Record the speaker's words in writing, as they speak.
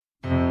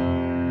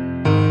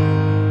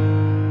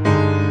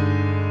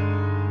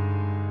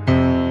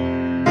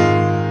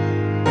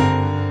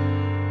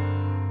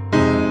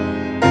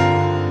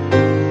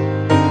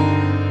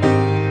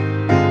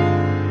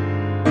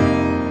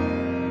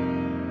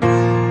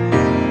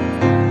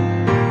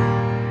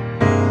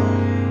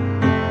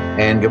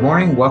And good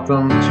morning.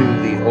 Welcome to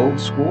the Old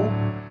School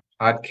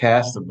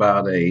podcast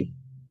about a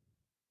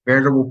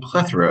veritable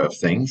plethora of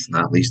things,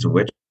 not least of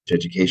which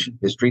education,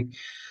 history,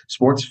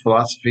 sports,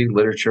 philosophy,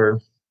 literature,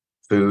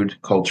 food,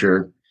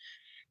 culture,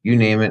 you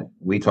name it,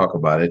 we talk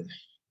about it.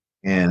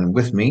 And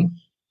with me,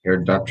 here,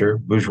 Dr.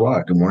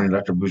 Bourgeois. Good morning,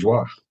 Dr.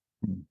 Bourgeois.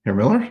 Herr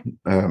Miller,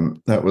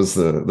 that was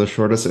the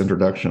shortest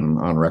introduction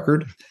on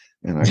record,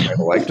 and I kind of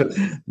liked it.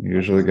 You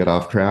usually get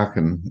off track,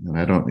 and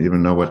I don't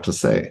even know what to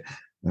say.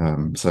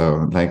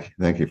 So thank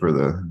you for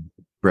the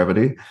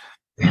brevity.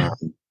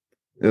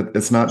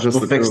 It's not just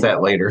we'll fix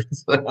that later.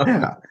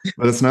 Yeah,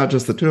 but it's not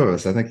just the two of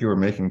us. I think you were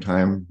making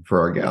time for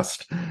our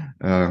guest.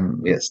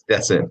 Yes,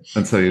 that's it.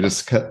 And so you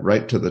just cut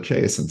right to the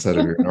chase instead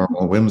of your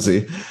normal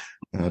whimsy,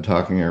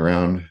 talking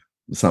around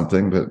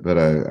something,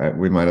 but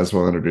we might as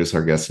well introduce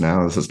our guest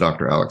now. This is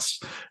Dr. Alex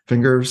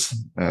Fingers,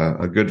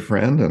 a good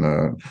friend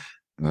and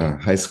a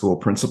high school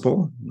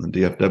principal in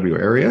the DFW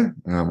area.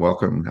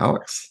 Welcome,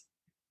 Alex.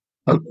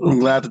 I'm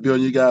glad to be on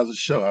you guys'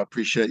 show. I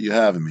appreciate you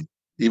having me.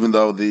 Even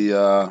though the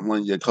one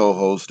of your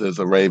co-hosts is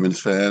a Ravens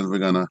fan, we're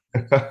gonna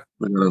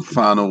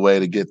find a way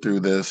to get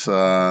through this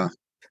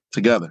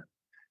together.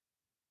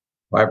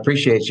 Well, I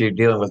appreciate you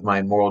dealing with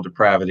my moral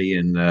depravity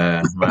and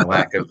my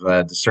lack of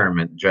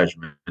discernment and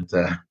judgment. And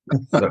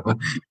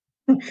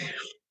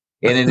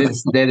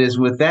that is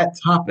with that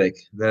topic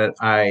that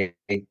I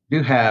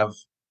do have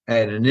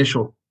an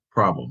initial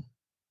problem,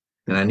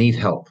 and I need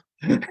help.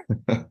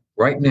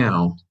 Right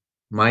now,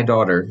 my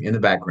daughter in the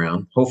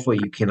background, hopefully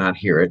you cannot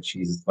hear it.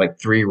 She's like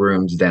 3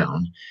 rooms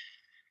down.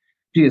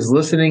 She is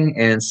listening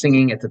and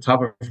singing at the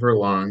top of her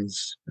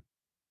lungs,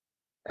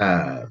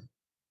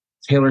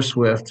 Taylor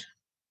Swift.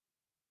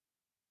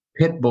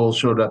 Pitbull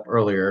showed up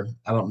earlier.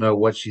 I don't know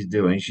what she's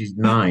doing. She's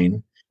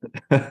 9.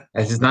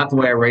 This is not the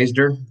way I raised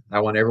her. I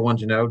want everyone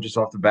to know just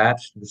off the bat,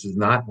 this is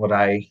not what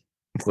I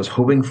was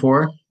hoping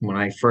for when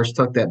I first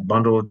took that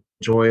bundle of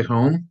joy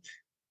home.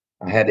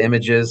 I had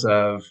images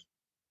of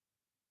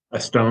a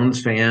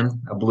Stones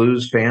fan, a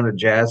blues fan, a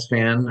jazz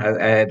fan.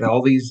 I had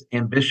all these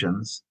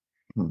ambitions,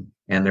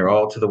 and they're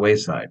all to the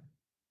wayside.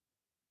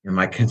 And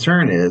my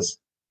concern is,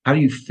 how do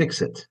you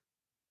fix it?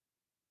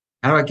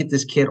 How do I get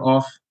this kid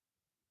off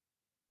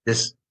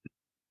this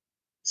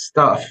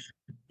stuff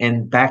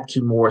and back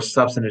to more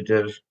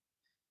substantive,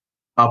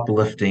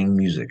 uplifting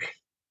music?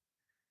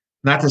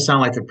 Not to sound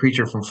like the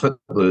preacher from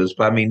Footloose,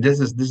 but I mean this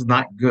is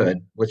not good.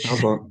 Which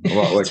sounds a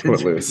lot like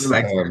Footloose.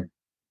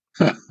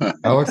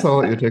 Alex, I'll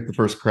let you take the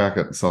first crack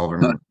at solving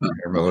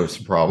Herr Miller's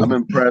problem.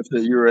 I'm impressed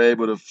that you were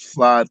able to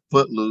slide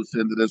Footloose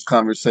into this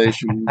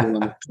conversation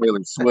with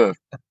Taylor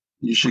Swift.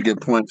 You should get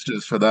points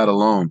just for that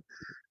alone.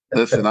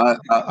 Listen,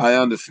 I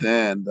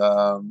understand.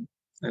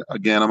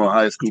 Again, I'm a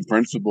high school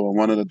principal, and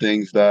one of the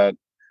things that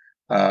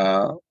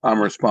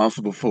I'm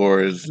responsible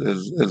for is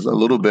a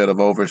little bit of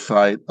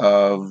oversight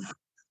of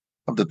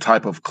the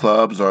type of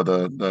clubs or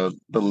the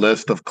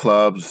list of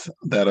clubs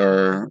that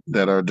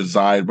are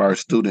desired by our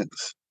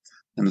students.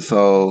 And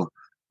so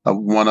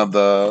one of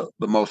the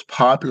most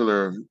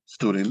popular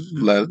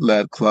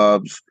student-led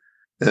clubs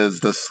is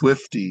the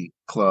Swiftie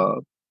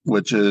Club,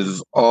 which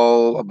is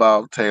all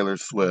about Taylor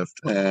Swift.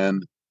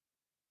 And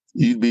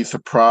you'd be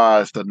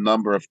surprised the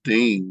number of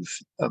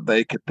things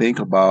they could think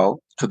about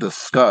to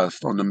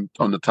discuss on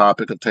the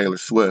topic of Taylor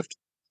Swift.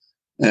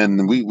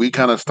 And we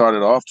kind of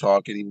started off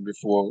talking even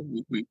before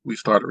we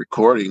started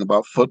recording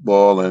about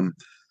football, and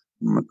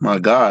my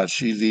God,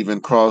 she's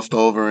even crossed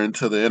over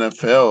into the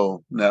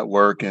NFL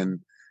network and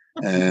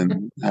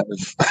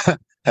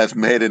has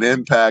made an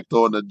impact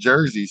on the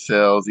jersey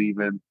sales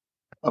even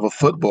of a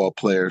football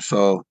player.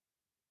 So,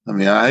 I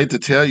mean, I hate to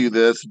tell you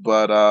this,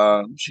 but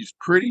she's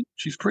pretty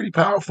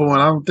powerful,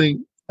 and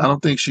I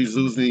don't think she's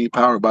losing any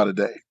power by the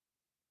day.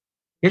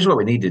 Here's what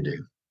we need to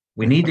do: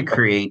 we need to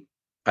create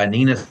a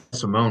Nina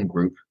Simone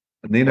group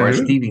or a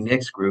Stevie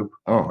Nicks group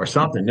or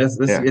something.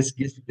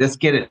 Let's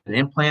get an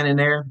implant in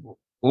there.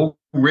 We'll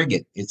rig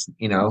it. It's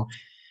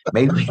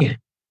maybe we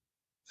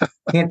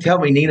can't tell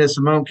me Nina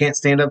Simone can't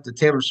stand up to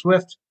Taylor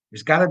Swift.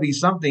 There's got to be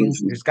something.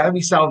 There's got to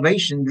be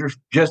salvation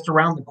just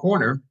around the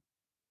corner.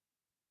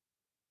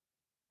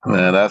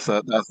 Man, that's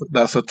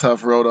a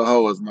tough road to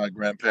hoe, as my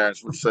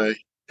grandparents would say.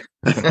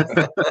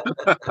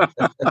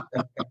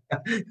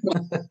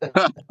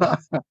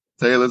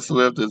 Taylor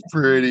Swift is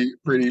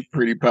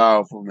pretty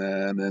powerful,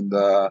 man,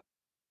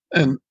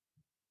 and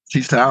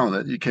she's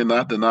talented. You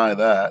cannot deny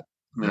that.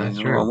 I mean, that's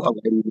true. A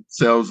lady that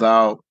sells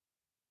out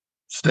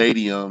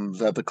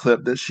stadiums at the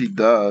clip that she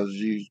does.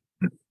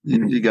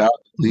 You got to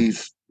at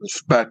least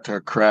respect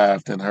her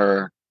craft and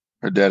her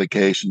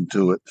dedication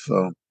to it.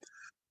 So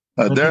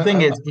the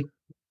thing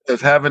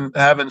is,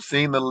 having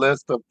seen the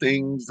list of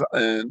things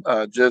and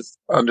just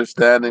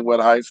understanding what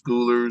high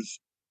schoolers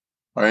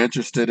are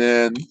interested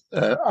in,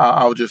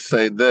 I'll just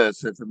say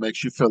this: if it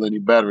makes you feel any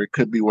better, it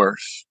could be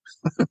worse.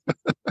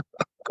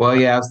 Well,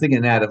 yeah, I was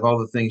thinking that of all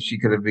the things she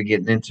could have been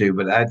getting into,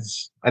 but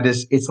it's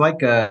like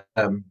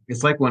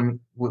when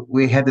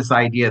we had this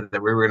idea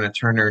that we were going to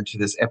turn her into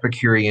this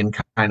Epicurean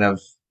kind of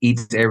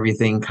eats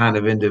everything kind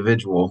of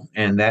individual,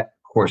 and that,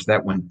 of course,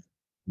 that went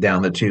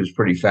down the tubes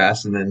pretty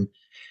fast. And then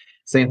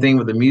same thing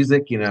with the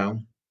music,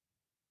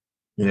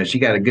 she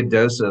got a good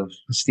dose of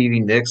Stevie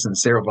Nicks and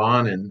Sarah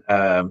Vaughan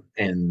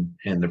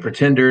and the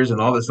Pretenders and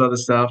all this other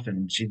stuff.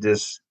 And she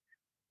just,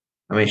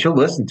 I mean, she'll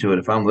listen to it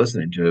if I'm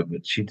listening to it,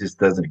 but she just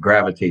doesn't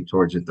gravitate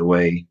towards it the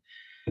way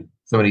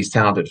some of these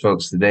talented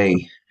folks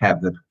today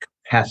have the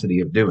capacity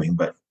of doing.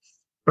 But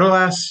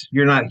alas,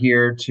 you're not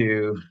here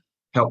to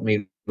help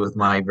me with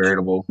my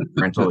veritable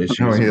parental No, issues.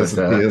 he But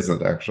isn't. He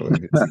isn't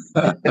actually.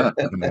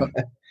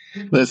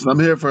 Listen, I'm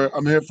here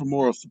for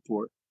moral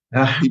support.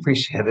 I Keep,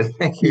 appreciate it.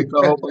 Thank keep you.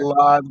 the hope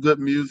alive. Good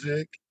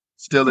music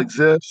still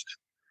exists,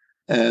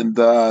 and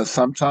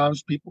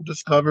sometimes people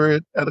discover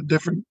it at a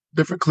different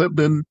clip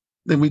than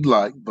we'd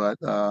like. But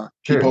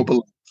keep True. hope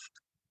alive.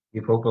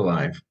 Keep hope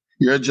alive.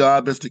 Your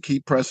job is to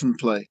keep pressing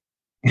play.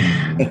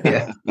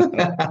 Yeah.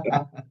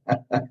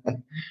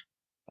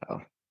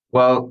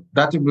 Well,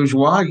 Dr.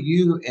 Bourgeois,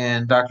 you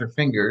and Dr.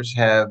 Fingers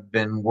have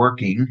been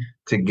working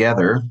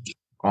together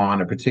on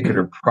a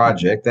particular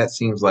project. That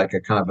seems like a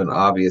kind of an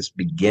obvious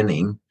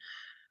beginning.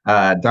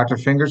 Dr.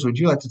 Fingers, would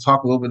you like to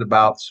talk a little bit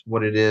about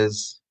what it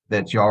is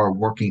that y'all are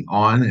working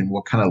on and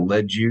what kind of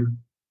led you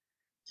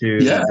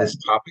to Yeah, this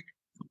topic?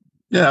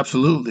 yeah,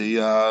 absolutely.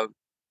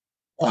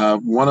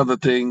 One of the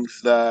things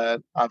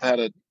that I've had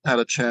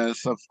a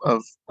chance of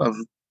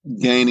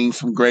gaining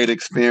some great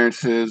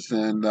experiences,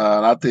 and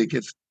I think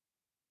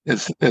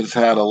it's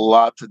had a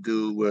lot to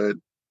do with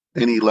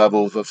any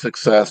levels of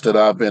success that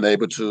I've been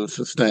able to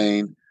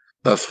sustain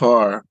thus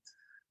far.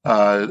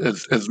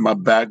 Is my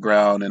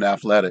background in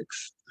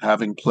athletics,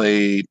 having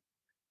played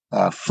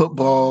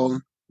football,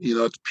 at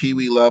the Pee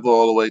Wee level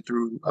all the way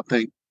through, I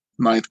think,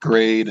 ninth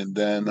grade, and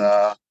then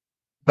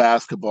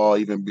basketball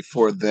even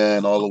before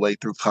then, all the way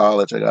through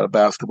college. I got a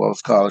basketball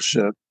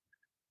scholarship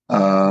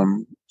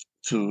um,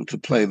 to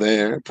play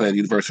there, play at the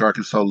University of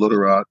Arkansas Little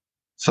Rock.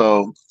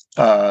 So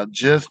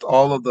just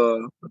all of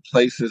the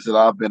places that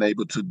I've been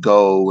able to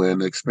go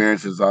and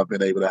experiences I've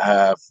been able to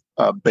have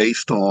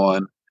based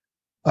on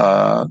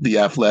the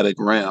athletic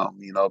realm,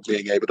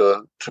 being able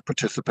to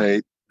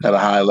participate at a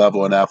high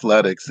level in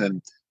athletics.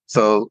 And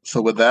so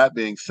with that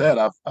being said,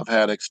 I've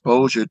had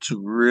exposure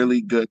to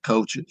really good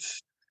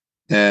coaches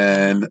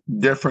and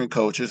different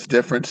coaches,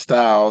 different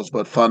styles,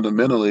 but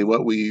fundamentally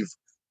what we've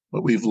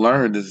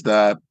learned is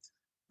that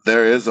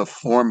there is a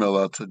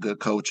formula to good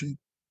coaching.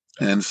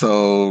 And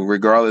so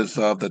regardless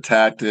of the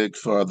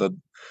tactics or the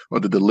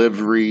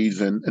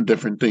deliveries and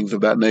different things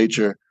of that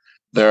nature,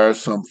 there are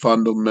some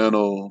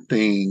fundamental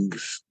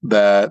things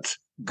that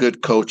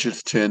good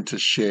coaches tend to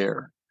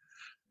share.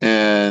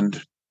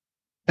 And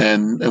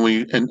when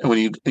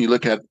you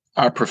look at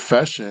our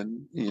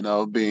profession,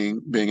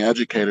 being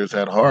educators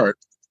at heart,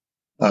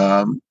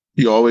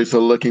 you always are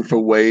looking for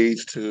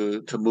ways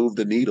to move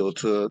the needle,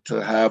 to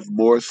have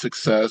more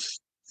success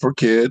for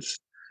kids,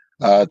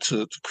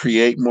 to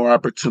create more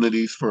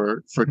opportunities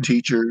for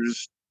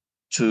teachers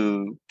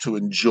to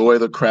enjoy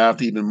the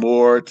craft even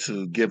more,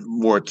 to give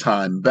more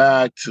time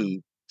back, to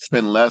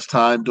spend less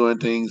time doing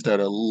things that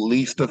are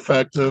least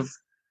effective,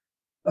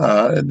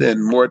 and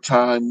then more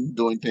time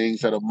doing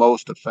things that are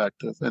most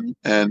effective.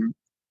 And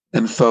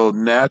so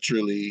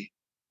naturally,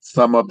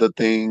 some of the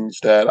things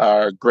that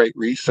our great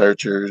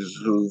researchers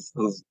who've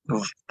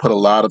put a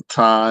lot of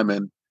time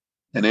and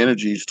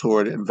energies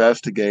toward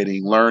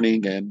investigating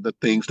learning and the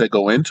things that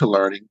go into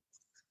learning,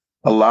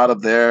 a lot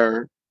of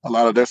their a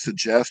lot of their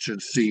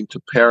suggestions seem to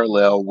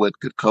parallel with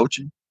good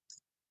coaching.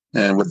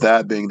 And with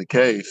that being the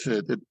case,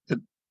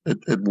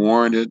 it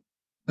warranted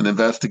an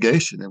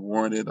investigation. It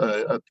warranted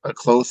a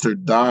closer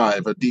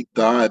dive, a deep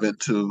dive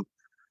into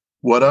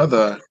what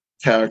other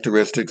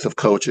characteristics of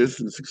coaches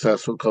and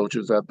successful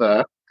coaches at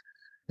that,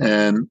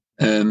 and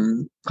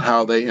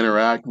how they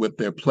interact with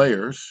their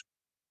players,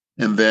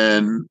 and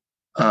then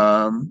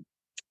um,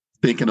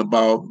 thinking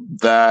about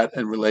that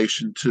in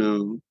relation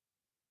to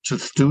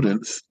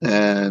students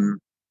and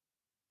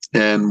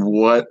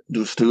what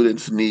do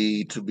students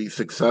need to be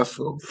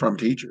successful from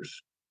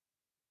teachers.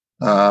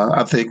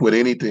 I think with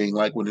anything,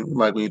 like when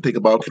you think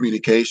about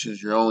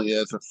communications, you're only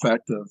as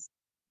effective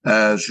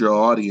as your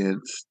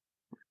audience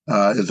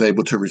is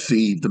able to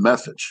receive the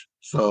message.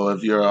 So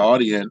if your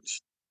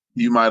audience,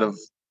 you might have,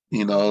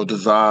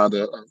 designed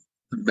an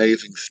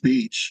amazing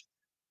speech,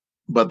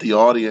 but the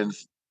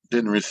audience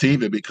didn't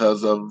receive it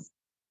because of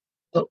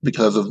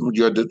in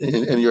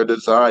your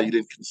design, you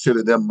didn't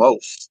consider them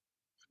most.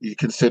 You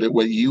considered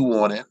what you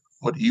wanted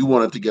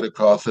to get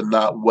across, and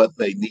not what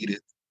they needed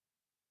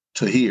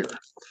to hear.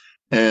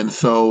 And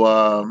so,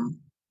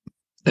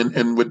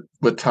 and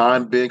with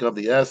time being of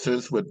the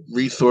essence, with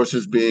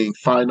resources being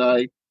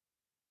finite,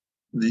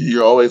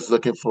 you're always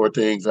looking for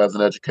things as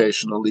an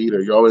educational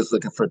leader. You're always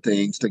looking for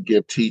things to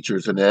give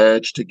teachers an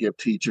edge, to give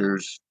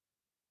teachers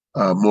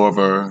more of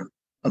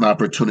an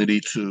opportunity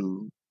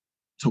to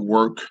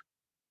work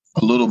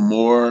a little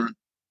more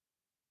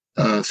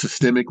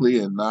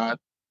systemically and not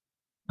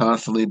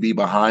constantly be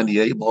behind the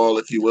eight ball,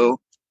 if you will.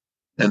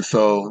 And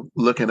so,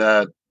 looking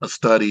at a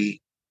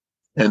study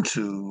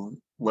into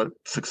what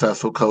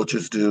successful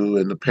coaches do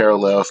and the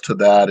parallels to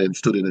that in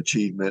student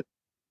achievement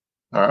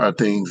are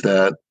things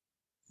that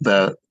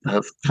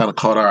have kind of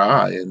caught our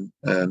eye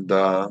and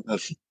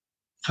has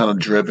kind of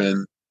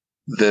driven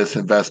this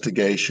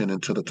investigation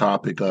into the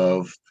topic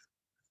of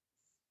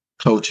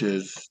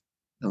coaches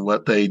and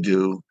what they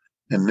do,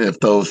 and if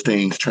those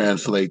things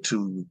translate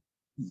to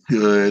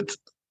good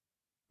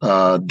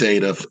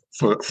data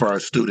for our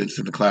students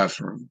in the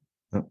classroom.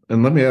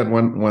 And let me add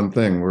one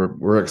thing.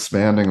 We're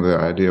expanding the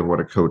idea of what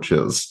a coach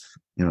is.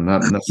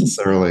 Not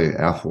necessarily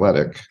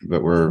athletic,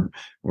 but we're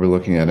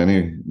looking at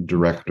any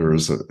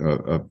directors,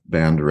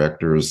 band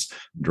directors,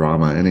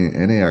 drama,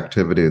 any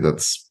activity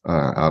that's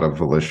out of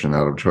volition,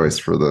 out of choice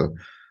for the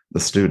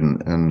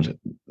student. And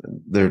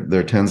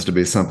there tends to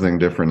be something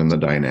different in the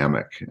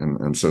dynamic.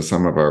 And so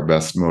some of our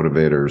best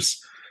motivators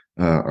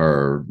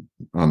are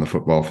on the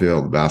football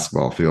field, the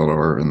basketball field,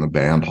 or in the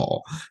band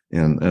hall,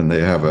 and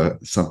they have an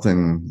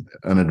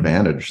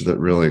advantage that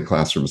really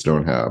classrooms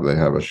don't have. They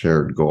have a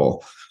shared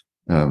goal,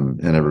 and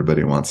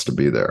everybody wants to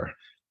be there,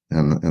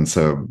 and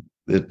so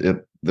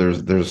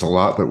there's a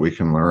lot that we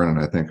can learn, and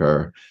I think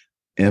our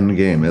end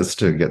game is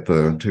to get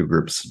the two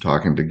groups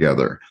talking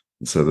together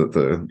so that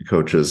the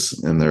coaches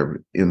and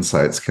their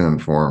insights can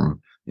inform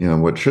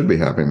what should be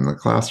happening in the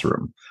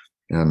classroom.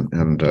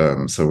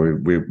 And so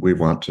we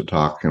want to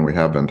talk, and we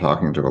have been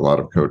talking to a lot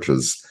of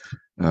coaches.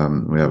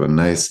 We have a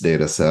nice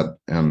data set,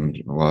 and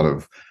a lot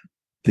of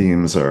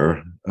themes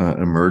are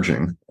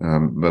emerging,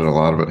 but a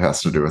lot of it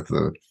has to do with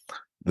the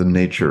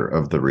nature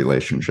of the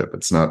relationship.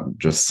 It's not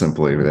just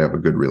simply they have a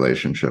good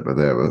relationship, but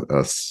they have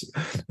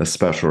a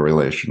special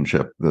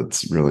relationship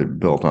that's really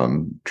built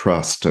on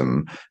trust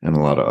and a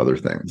lot of other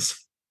things.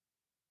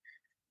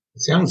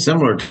 It sounds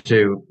similar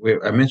to,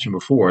 I mentioned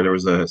before, there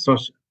was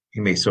he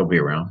may still be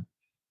around.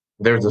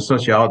 There's a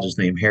sociologist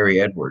named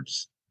Harry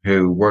Edwards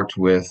who worked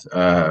with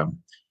this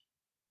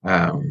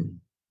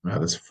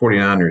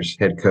 49ers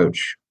head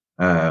coach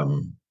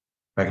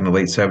back in the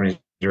late 70s,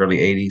 early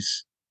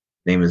 80s.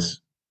 Name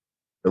is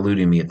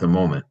eluding me at the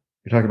moment.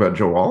 You're talking about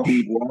Joe Walsh?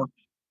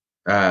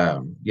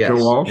 Yes. Joe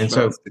Walsh? And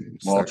so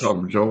I call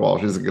him Joe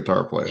Walsh. He's a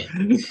guitar player.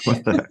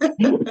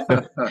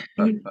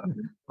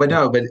 But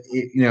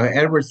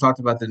Edwards talked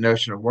about the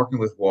notion of working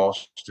with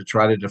Walsh to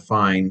try to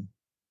define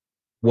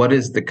what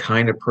is the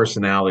kind of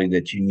personality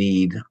that you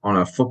need on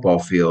a football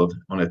field,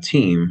 on a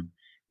team,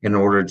 in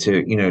order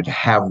to, to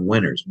have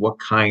winners. What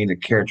kind of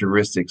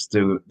characteristics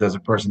does a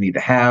person need to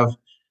have?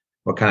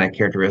 What kind of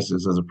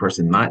characteristics does a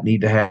person not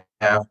need to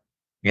have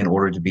in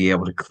order to be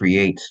able to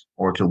create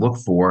or to look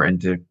for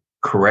and to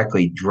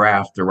correctly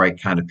draft the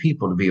right kind of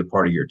people to be a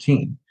part of your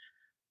team?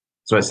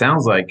 So it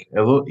sounds like,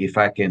 if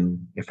I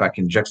can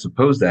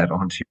juxtapose that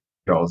onto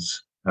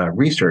y'all's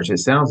research, it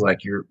sounds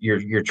like you're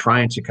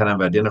trying to kind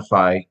of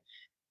identify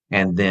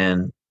and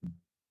then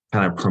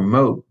kind of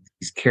promote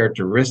these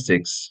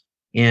characteristics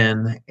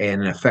in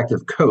an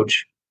effective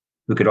coach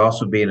who could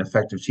also be an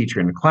effective teacher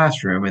in the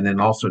classroom, and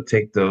then also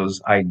take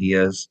those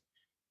ideas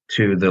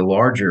to the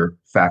larger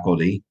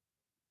faculty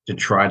to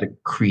try to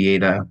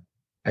create a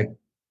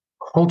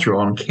culture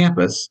on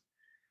campus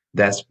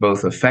that's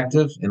both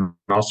effective and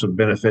also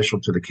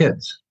beneficial to the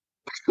kids.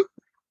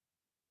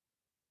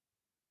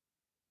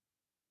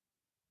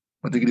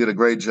 I think you did a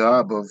great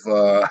job of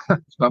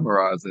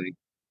summarizing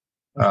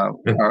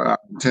our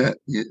intent.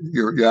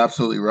 You're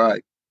absolutely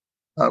right.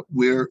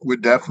 We're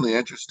definitely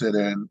interested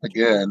in,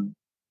 again,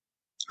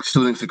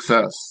 student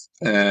success,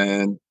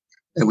 and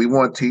we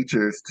want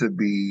teachers to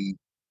be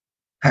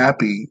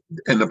happy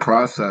in the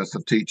process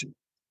of teaching,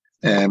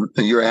 and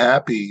you're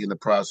happy in the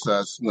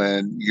process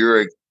when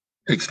you're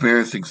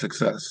experiencing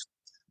success.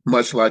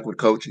 Much like with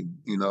coaching,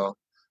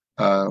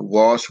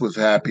 Walsh was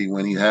happy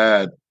when he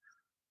had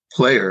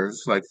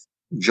players like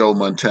Joe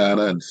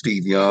Montana and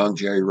Steve Young,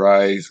 Jerry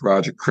Rice,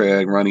 Roger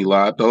Craig, Ronnie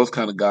Lott. Those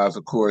kind of guys,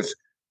 of course,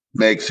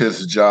 makes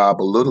his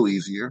job a little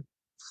easier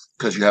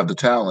because you have the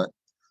talent.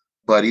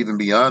 But even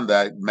beyond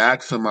that,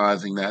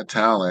 maximizing that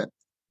talent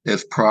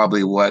is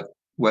probably what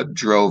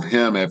drove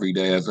him every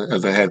day as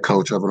a head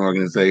coach of an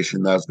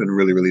organization that's been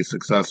really, really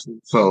successful.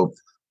 So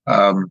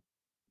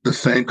the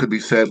same could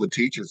be said with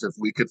teachers. If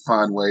we could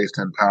find ways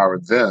to empower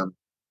them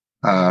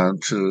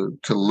to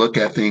look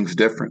at things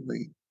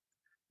differently,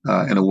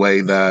 in a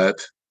way that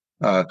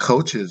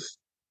coaches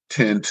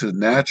tend to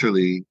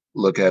naturally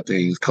look at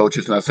things.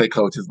 Coaches, and I say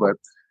coaches, but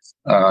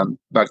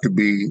Dr.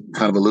 B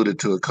kind of alluded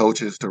to it,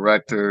 coaches,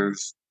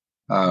 directors,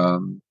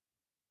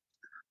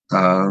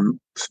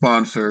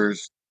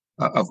 sponsors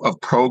of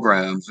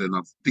programs and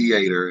of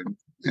theater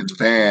and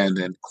band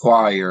and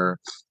choir,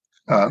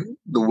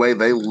 the way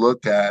they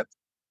look at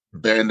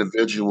their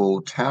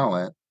individual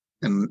talent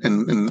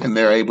and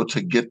they're able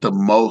to get the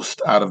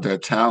most out of their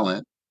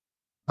talent.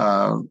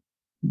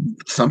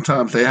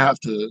 Sometimes they have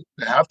to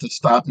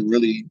stop and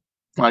really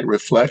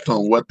reflect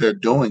on what they're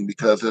doing,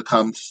 because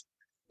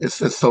it's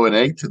just so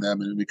innate to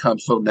them, and it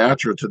becomes so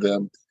natural to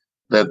them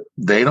that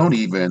they don't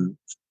even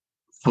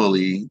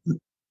fully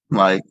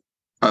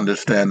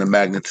understand the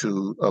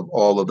magnitude of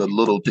all of the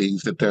little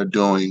things that they're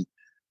doing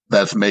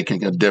that's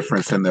making a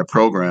difference in their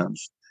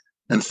programs.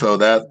 And so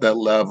that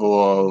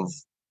level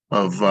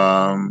of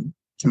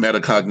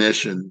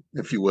metacognition,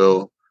 if you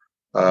will,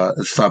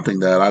 is something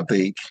that I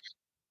think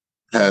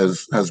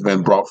has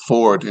been brought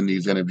forward in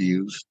these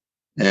interviews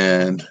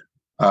and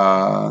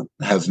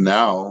has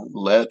now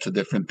led to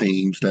different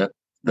themes that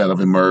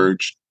have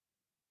emerged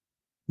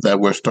that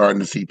we're starting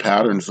to see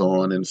patterns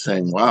on and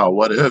saying, wow,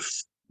 what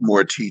if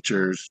more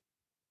teachers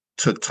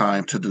took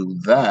time to do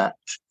that?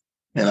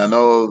 And I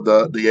know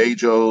the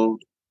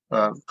age-old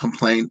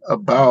complaint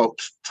about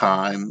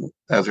time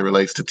as it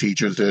relates to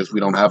teachers is we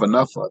don't have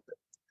enough of it.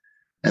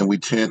 And we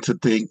tend to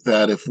think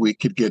that if we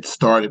could get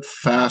started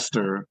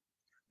faster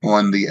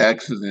on the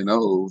X's and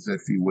O's,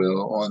 if you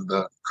will, on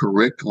the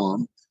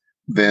curriculum,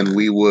 then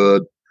we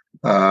would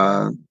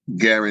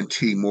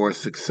guarantee more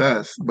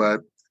success.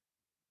 But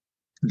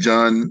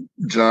John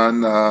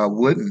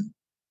Wooden,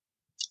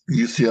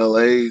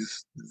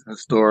 UCLA's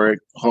historic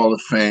Hall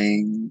of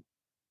Fame,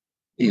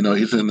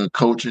 he's in the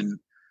coaching,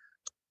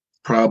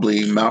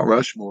 probably Mount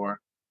Rushmore.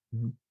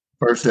 Mm-hmm.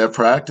 First day of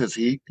practice,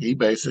 he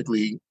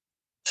basically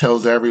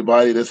tells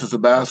everybody this is a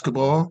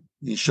basketball.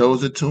 He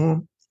shows it to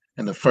them.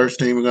 And the first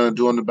thing we're going to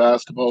do on the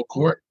basketball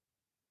court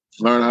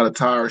is learn how to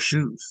tie our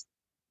shoes.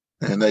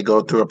 And they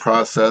go through a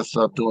process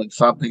of doing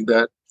something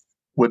that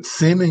would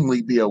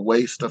seemingly be a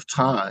waste of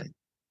time.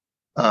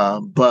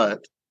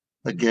 But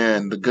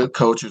again, the good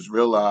coaches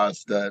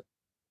realize that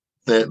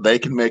they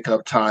can make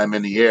up time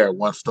in the air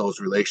once those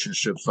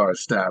relationships are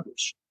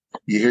established.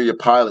 You hear your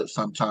pilots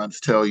sometimes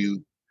tell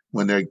you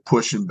when they're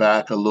pushing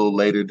back a little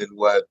later than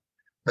what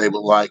they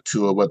would like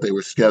to or what they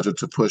were scheduled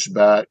to push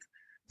back,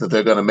 that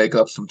they're going to make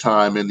up some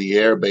time in the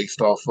air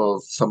based off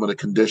of some of the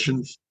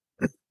conditions.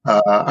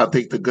 I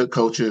think the good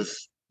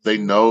coaches, they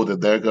know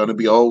that there are going to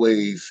be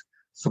always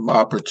some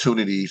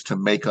opportunities to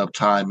make up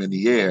time in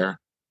the air,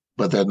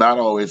 but they're not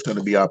always going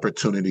to be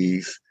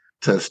opportunities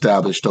to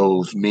establish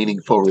those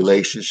meaningful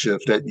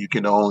relationships that you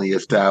can only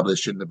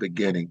establish in the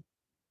beginning.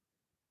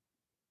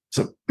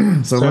 So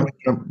let me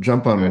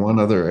jump on one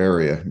other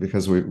area,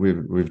 because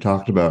we've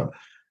talked about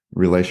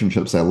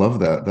relationships. I love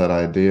that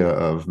idea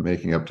of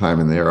making up time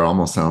in the air.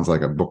 Almost sounds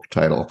like a book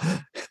title,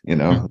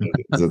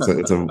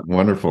 it's a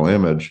wonderful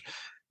image.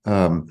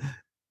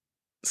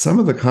 Some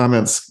of the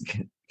comments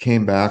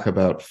came back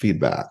about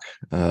feedback,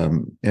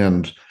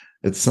 and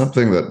it's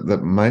something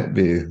that might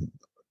be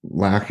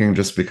lacking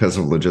just because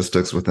of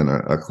logistics within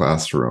a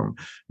classroom,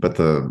 but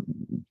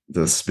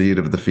the speed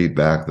of the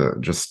feedback,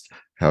 just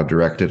how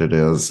directed it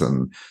is,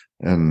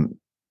 and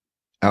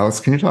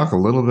Alex, can you talk a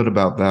little bit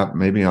about that,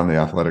 maybe on the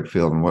athletic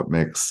field, and what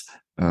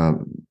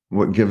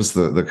gives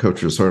the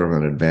coaches sort of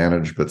an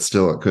advantage, but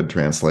still it could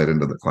translate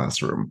into the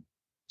classroom?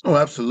 Oh,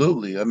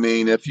 absolutely. I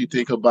mean, if you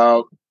think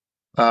about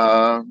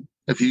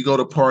if you go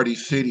to Party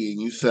City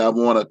and you say, I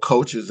want a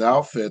coach's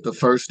outfit, the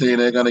first thing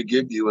they're going to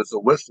give you is a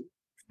whistle.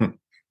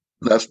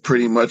 That's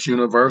pretty much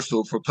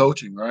universal for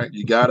coaching, right?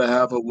 You got to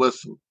have a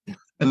whistle.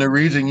 And the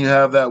reason you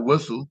have that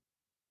whistle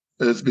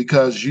is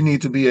because you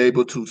need to be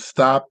able to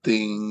stop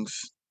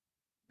things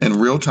in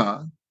real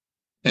time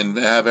and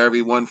have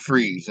everyone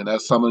freeze. And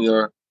that's some of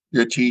your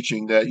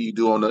teaching that you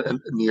do in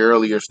the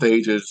earlier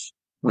stages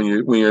when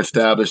you're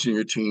establishing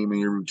your team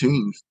and your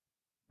routines.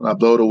 When I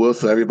blow the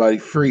whistle, everybody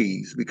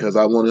freeze, because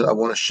I want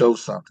to show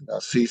something. I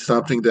see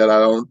something that I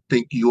don't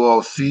think you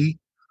all see.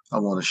 I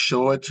want to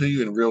show it to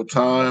you in real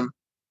time.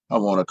 I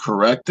want to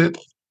correct it,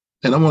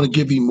 and I want to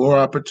give you more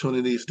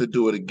opportunities to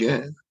do it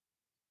again.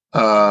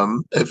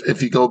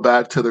 If you go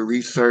back to the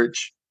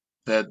research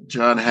that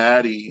John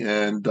Hattie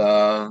and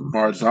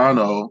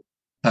Marzano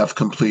have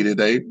completed,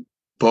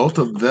 both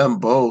of them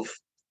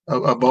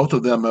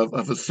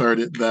have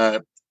asserted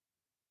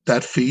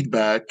that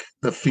feedback,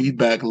 the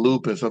feedback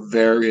loop, is a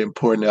very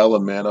important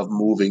element of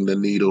moving the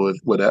needle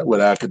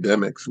with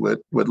academics, with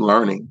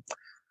learning.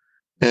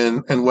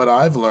 And what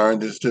I've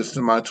learned is, just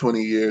in my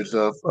 20 years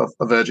of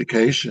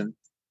education,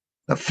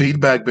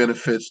 feedback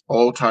benefits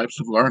all types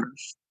of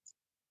learners.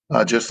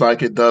 Just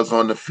like it does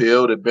on the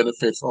field, it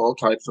benefits all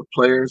types of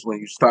players. When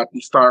you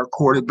start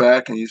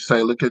quarterback and you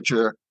say, look at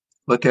your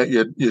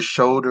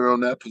shoulder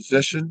on that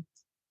position,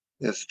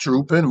 it's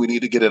drooping. We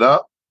need to get it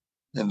up.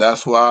 And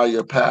that's why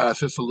your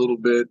pass is a little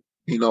bit,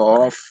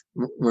 off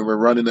when we're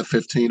running the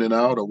 15 and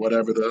out, or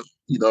whatever the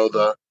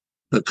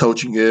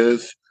coaching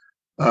is.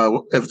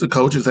 If the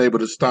coach is able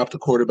to stop the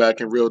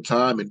quarterback in real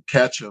time and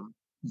catch him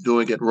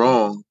doing it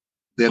wrong,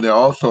 then they're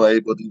also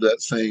able to do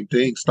that same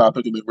thing,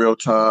 stopping them in real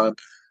time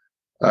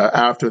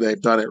after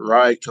they've done it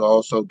right, to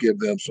also give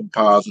them some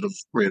positive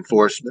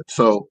reinforcement.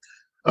 So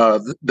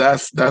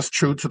that's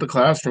true to the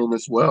classroom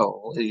as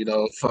well.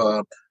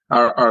 If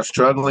our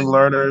struggling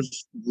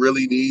learners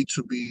really need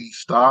to be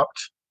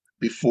stopped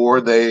before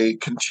they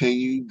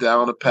continue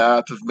down a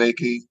path of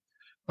making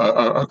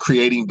or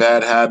creating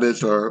bad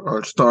habits,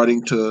 or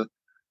starting to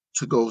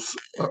go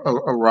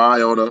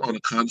awry on a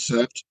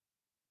concept.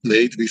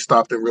 They need to be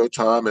stopped in real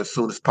time as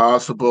soon as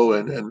possible,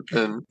 and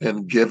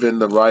given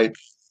the right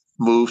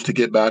moves to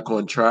get back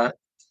on track.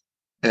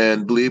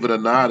 And believe it or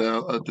not,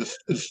 this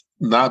has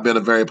not been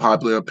a very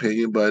popular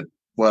opinion, but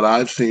what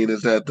I've seen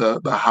is that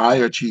the high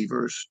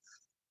achievers,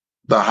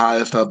 the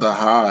highest of the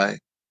high,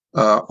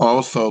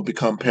 also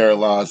become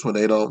paralyzed when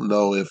they don't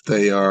know if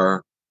they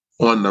are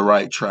on the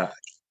right track.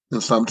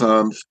 And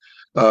sometimes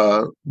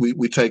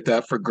we take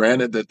that for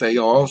granted that they're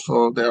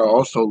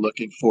also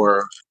looking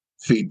for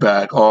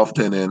feedback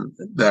often, and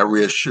that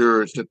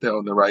reassures that they're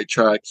on the right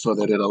track, so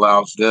that it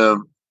allows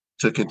them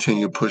to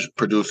continue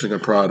producing a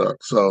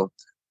product. So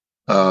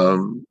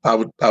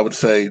I would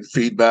say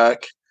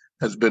feedback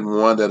has been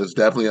one that has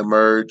definitely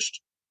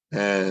emerged,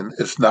 and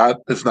it's not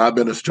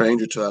been a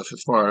stranger to us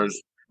as far as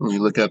when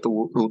you look at the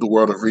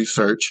world of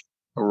research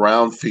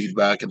around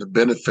feedback and the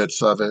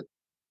benefits of it.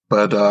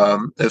 But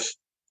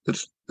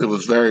it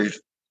was very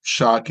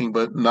shocking,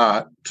 but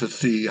not to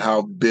see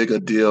how big a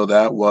deal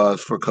that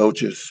was for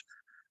coaches.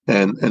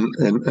 And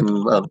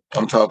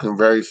I'm talking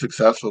very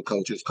successful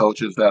coaches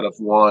that have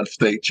won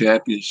state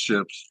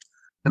championships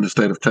in the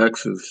state of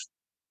Texas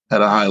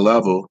at a high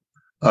level,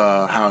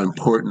 how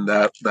important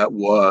that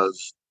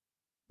was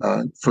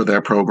for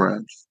their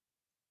programs.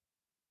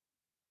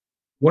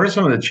 What are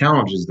some of the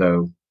challenges,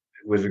 though,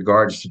 with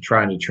regards to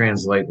trying to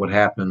translate what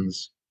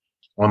happens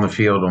on the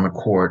field, on the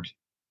court,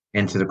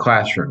 into the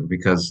classroom?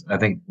 Because I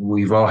think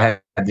we've all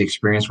had the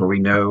experience where we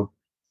know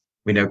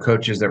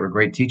coaches that were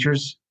great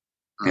teachers,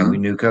 and we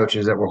Mhm. knew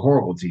coaches that were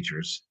horrible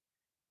teachers.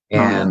 Oh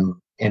yeah.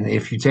 And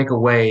if you take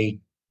away,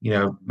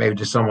 maybe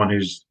just someone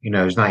who's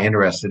not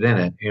interested in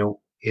it,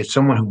 if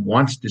someone who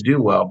wants to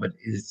do well but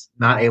is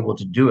not able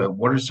to do it,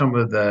 what are some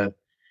of the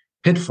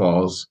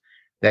pitfalls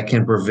that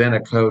can prevent a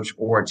coach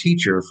or a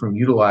teacher from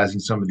utilizing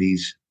some of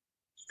these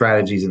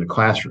strategies in the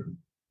classroom?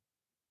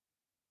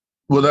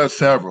 Well, there's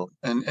several,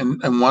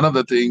 and one of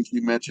the things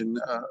you mentioned,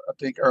 I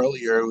think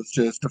earlier, was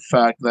just the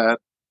fact that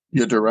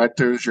your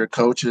directors, your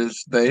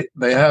coaches, they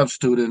have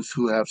students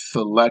who have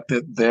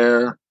selected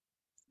their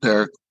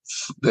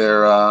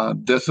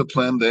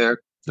discipline, their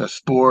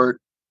sport,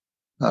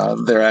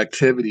 their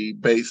activity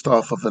based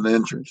off of an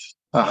interest,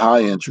 a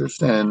high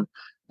interest, and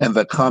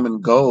the common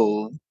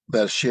goal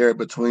that's shared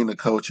between the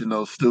coach and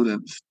those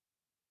students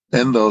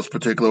in those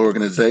particular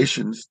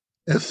organizations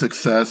is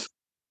success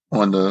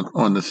on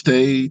the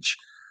stage,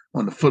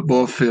 on the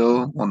football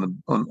field, on the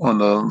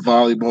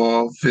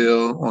volleyball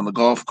field, on the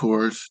golf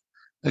course,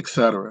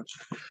 etc.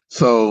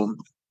 So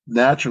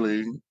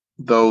naturally,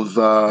 those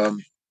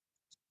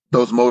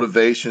those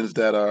motivations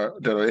that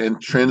are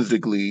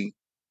intrinsically,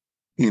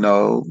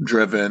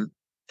 driven,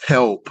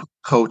 help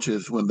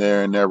coaches when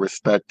they're in their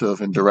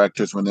respective, and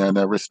directors when they're in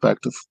their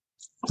respective,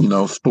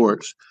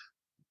 sports.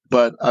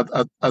 But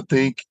I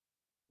think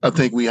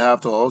we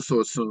have to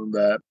also assume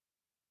that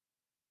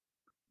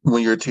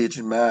when you're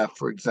teaching math,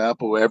 for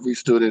example, every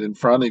student in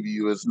front of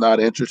you is not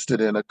interested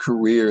in a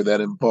career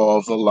that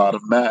involves a lot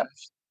of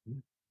math.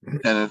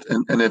 And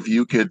if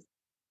you could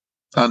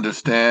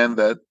understand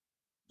that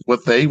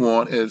what they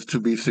want is to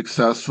be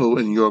successful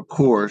in your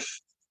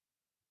course,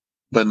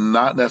 but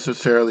not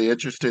necessarily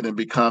interested in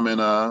becoming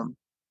a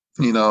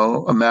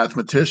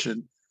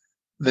mathematician,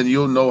 then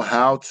you'll know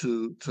how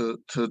to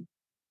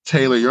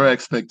tailor your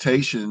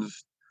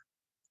expectations.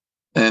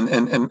 And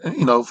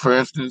for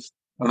instance,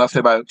 when I say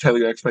about tailor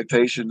your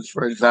expectations,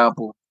 for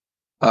example,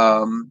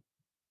 um,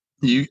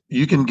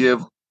 you can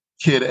give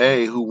kid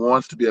A who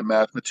wants to be a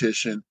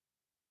mathematician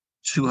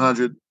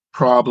 200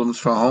 problems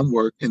for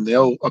homework, and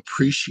they'll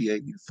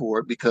appreciate you for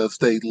it because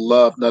they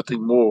love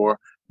nothing more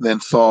than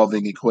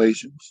solving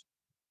equations.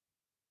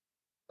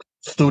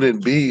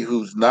 Student B,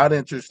 who's not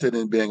interested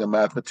in being a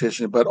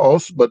mathematician, but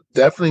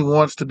definitely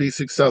wants to be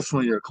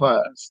successful in your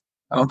class.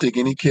 I don't think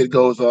any kid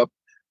goes up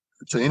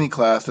to any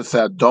class that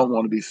said, I don't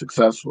want to be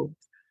successful.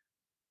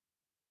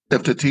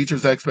 If the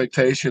teacher's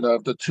expectation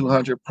of the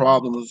 200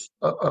 problems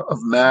of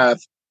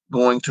math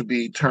going to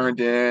be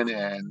turned in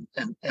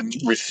and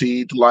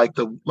received like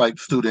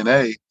student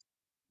A,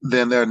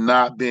 then they're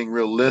not being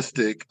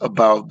realistic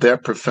about their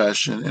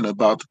profession and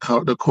about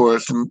the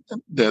course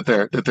that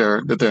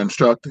they're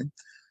instructing.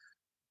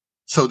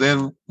 So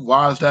then,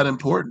 why is that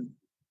important?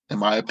 In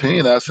my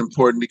opinion, that's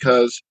important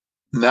because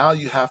now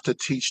you have to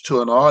teach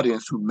to an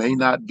audience who may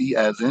not be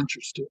as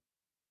interested.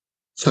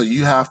 So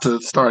you have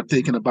to start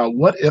thinking about,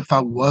 what if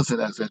I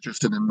wasn't as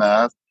interested in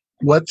math?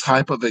 What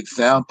type of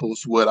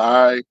examples would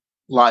I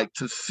like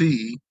to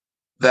see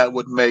that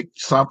would make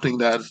something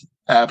that's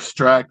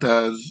abstract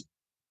as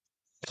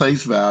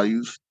place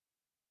values?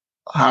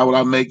 How would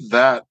I make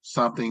that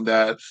something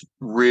that's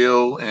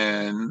real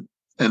and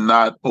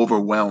not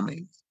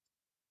overwhelming?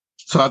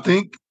 So I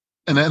think,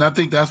 and I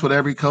think that's what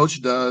every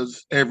coach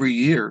does every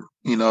year.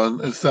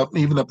 Except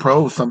even the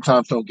pros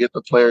sometimes don't get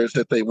the players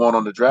that they want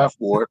on the draft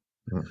board.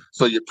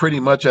 So you're pretty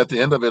much at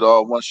the end of it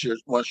all. Once your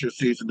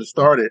season is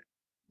started,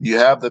 you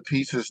have the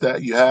pieces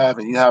that you have,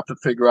 and you have to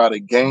figure out a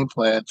game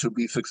plan to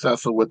be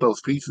successful with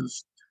those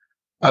pieces.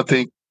 I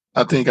think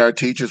I think our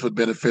teachers would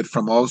benefit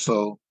from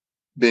also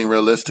being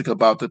realistic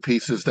about the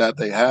pieces that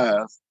they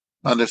have,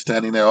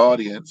 understanding their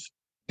audience,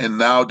 and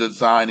now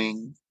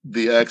designing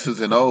the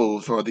X's and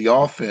O's or the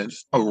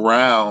offense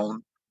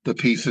around the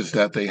pieces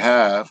that they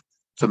have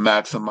to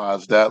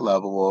maximize that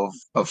level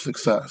of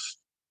success.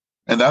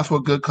 And that's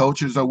what good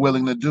coaches are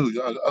willing to do.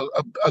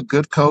 A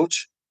good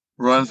coach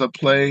runs a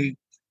play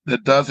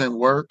that doesn't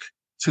work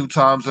 2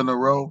 times in a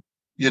row.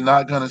 You're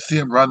not going to see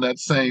him run that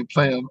same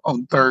play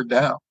on third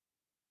down.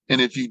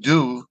 And if you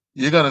do,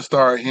 you're going to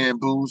start hearing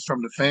boos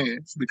from the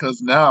fans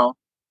because now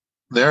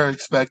they're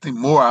expecting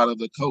more out of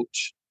the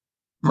coach,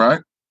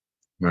 right?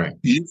 Right.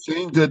 You've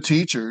seen good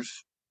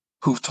teachers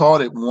who've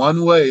taught it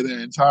one way their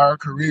entire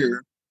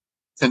career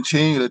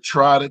continue to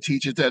try to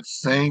teach it that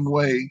same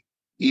way,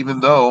 even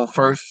though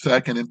first,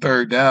 second, and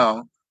third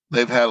down,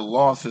 they've had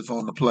losses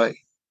on the play.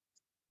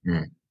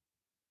 Mm.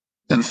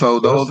 And so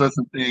those are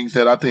some things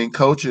that I think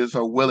coaches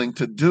are willing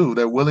to do.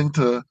 They're willing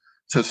to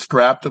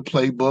scrap the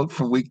playbook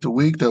from week to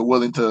week. They're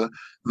willing to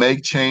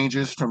make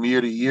changes from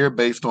year to year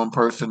based on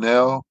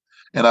personnel.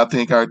 And I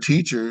think our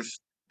teachers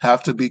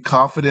have to be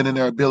confident in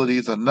their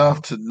abilities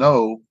enough to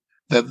know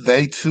that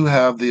they too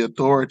have the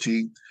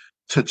authority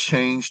to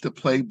change the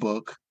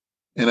playbook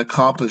and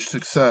accomplish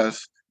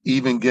success,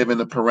 even given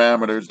the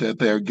parameters that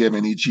they're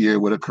given each year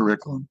with a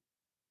curriculum.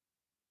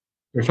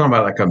 We're talking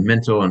about like a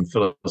mental and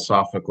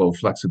philosophical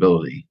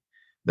flexibility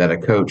that a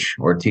coach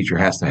or a teacher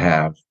has to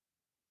have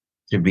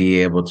to be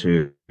able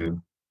to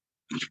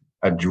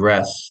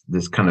address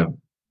this kind of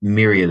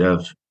myriad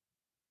of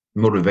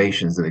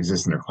motivations that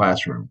exist in their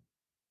classroom.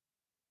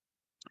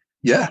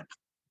 Yeah,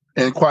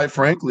 and quite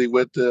frankly,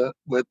 with the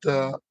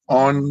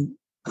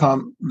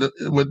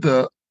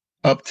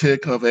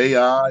uptick of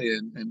AI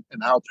and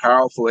how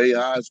powerful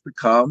AI has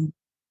become,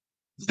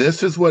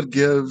 this is what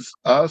gives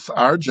us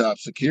our job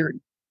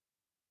security.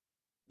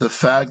 The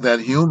fact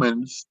that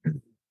humans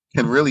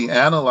can really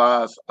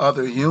analyze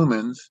other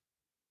humans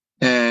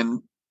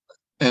and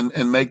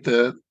make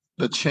the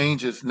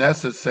changes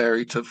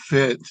necessary to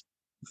fit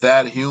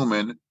that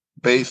human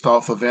based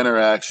off of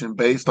interaction,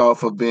 based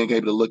off of being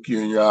able to look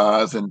you in your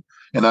eyes and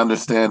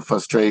understand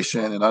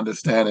frustration and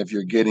understand if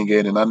you're getting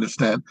it and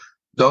understand.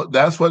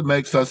 That's what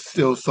makes us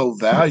still so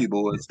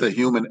valuable is the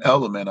human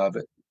element of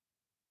it.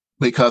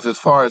 Because as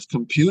far as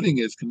computing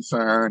is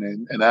concerned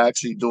and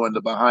actually doing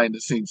the behind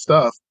the scenes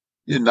stuff,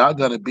 you're not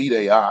going to beat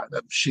AI.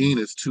 That machine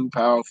is too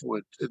powerful.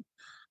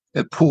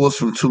 It pulls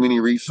from too many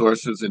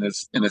resources and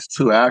it's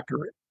too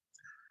accurate.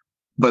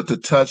 But the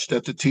touch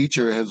that the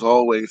teacher has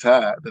always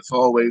had, that's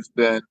always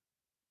been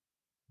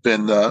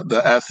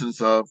the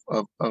essence of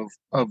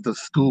the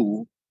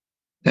school,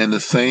 and the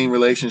same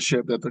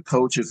relationship that the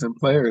coaches and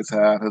players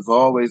have has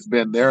always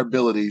been their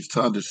abilities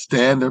to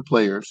understand their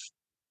players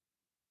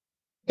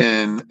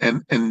and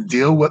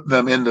deal with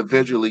them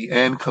individually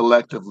and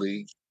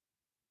collectively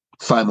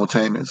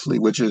simultaneously,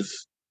 which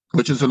is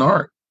an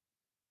art.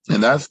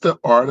 And that's the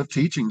art of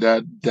teaching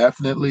that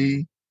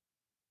definitely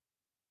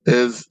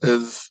is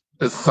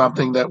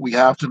something that we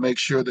have to make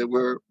sure that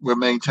we're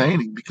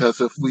maintaining,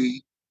 because if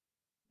we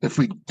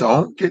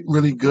don't get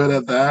really good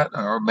at that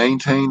or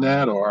maintain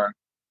that or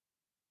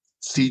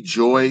see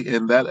joy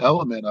in that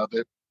element of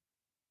it,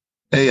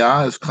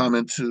 AI is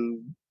coming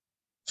to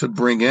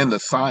bring in the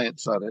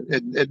science of it.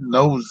 It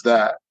knows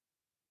that.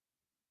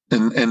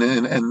 And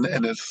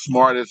as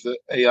smart as the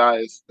AI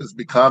is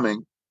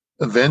becoming,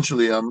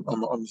 eventually I'm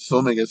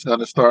assuming it's going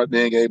to start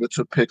being able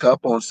to pick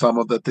up on some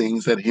of the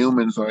things that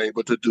humans are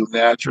able to do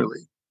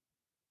naturally.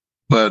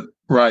 But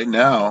right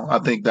now, I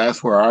think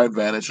that's where our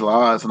advantage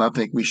lies, and I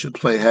think we should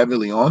play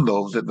heavily on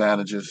those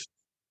advantages,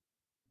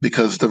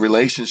 because the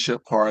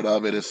relationship part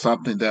of it is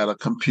something that a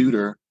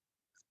computer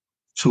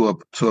to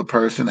a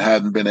person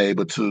hadn't been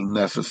able to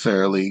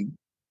necessarily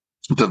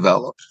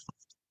develop.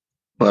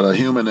 But a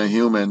human to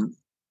human,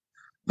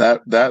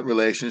 that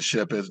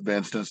relationship has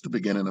been since the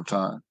beginning of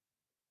time.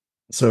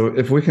 So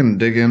if we can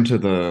dig into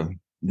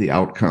the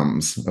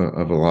outcomes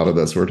of a lot of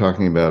this, we're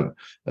talking about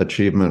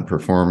achievement,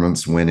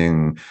 performance,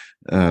 winning,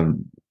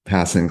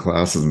 passing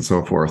classes, and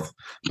so forth.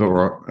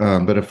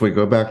 But if we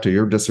go back to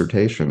your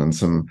dissertation and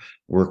some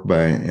work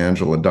by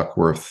Angela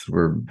Duckworth,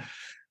 we're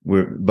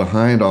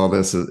behind all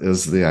this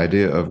is the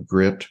idea of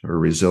grit or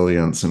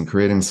resilience and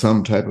creating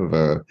some type of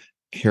a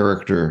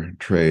character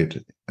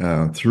trait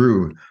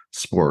through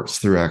sports,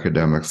 through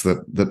academics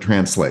that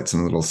translates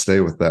and it'll stay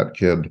with that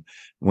kid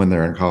when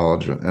they're in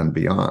college and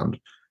beyond.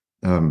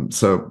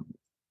 So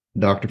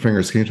Dr.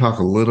 Fingers, can you talk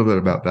a little bit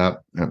about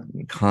that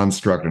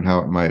construct and how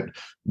it might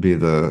be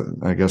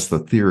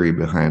the theory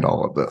behind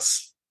all of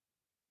this?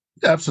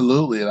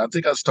 Absolutely. And I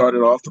think I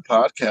started off the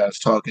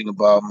podcast talking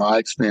about my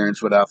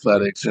experience with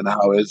athletics and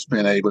how it's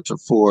been able to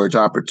forge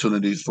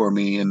opportunities for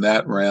me in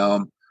that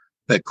realm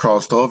that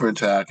crossed over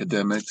into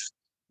academics.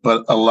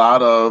 But a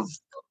lot of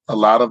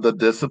the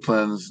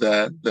disciplines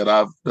that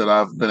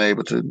I've been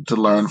able to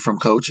learn from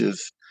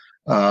coaches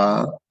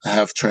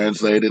have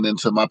translated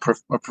into my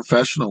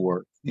professional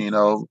work.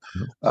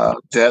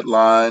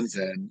 Deadlines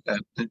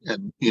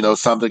and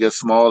something as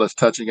small as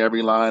touching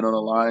every line on a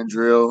line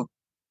drill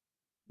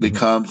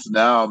becomes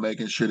now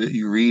making sure that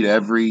you read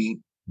every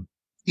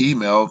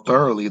email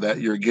thoroughly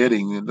that you're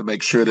getting and to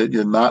make sure that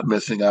you're not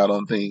missing out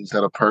on things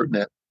that are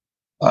pertinent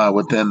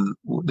within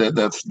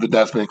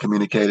that's been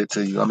communicated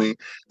to you. I mean,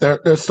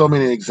 there's so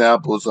many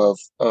examples of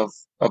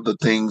the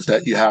things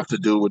that you have to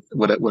do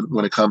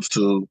when it comes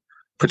to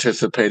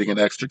participating in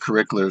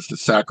extracurriculars, the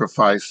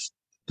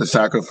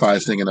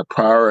sacrificing and the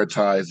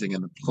prioritizing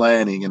and the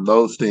planning and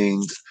those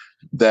things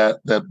that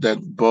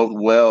bode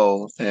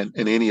well in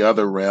any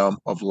other realm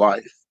of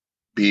life,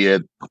 be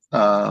it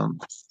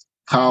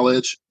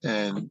college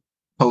and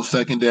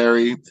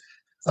post-secondary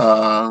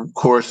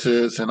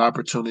courses and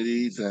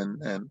opportunities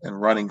and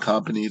running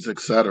companies,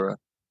 etc.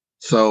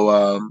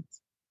 So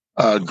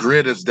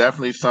grit is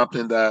definitely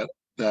something that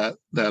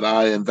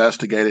I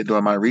investigated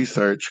during my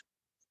research,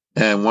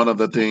 and one of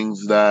the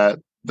things that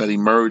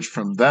emerged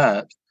from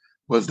that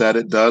was that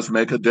it does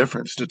make a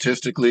difference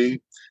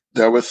statistically.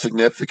 There was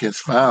significance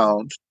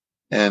found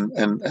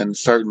and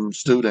certain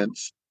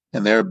students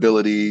and their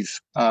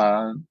abilities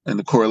and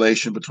the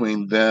correlation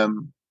between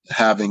them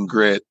having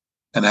grit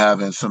and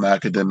having some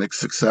academic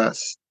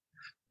success.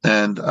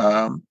 And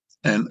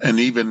and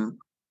even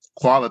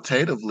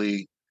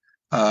qualitatively,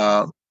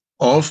 uh,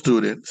 all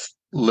students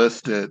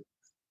listed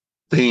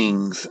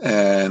things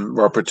and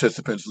or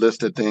participants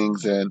listed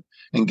things and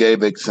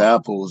gave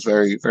examples,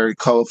 very, very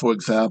colorful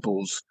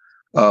examples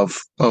of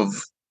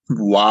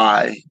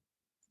why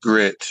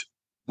grit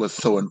was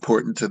so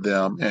important to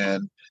them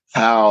and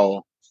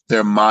how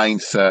their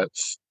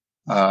mindsets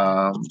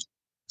um,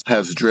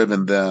 has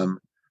driven them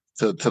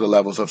to the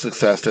levels of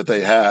success that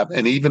they have.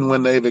 And even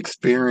when they've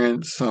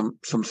experienced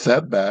some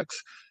setbacks,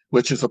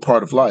 which is a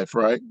part of life,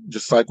 right?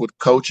 Just like with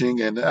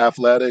coaching and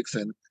athletics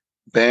and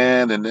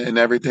band and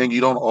everything,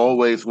 you don't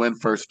always win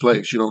first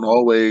place. You don't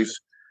always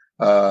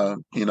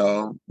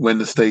win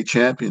the state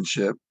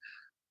championship.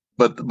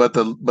 But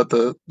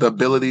the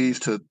abilities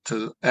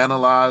to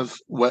analyze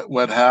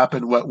what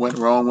happened, what went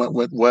wrong, what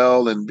went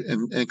well,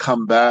 and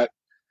come back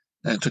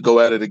and to go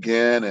at it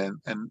again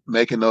and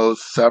making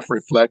those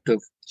self-reflective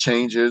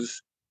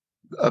changes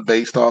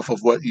based off of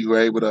what you were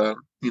able to,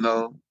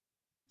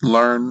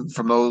 learn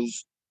from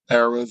those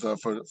errors or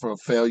for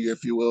failure,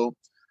 if you will.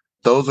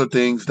 Those are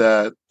things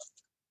that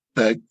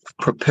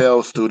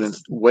propel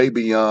students way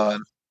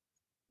beyond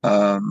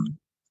um,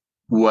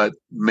 what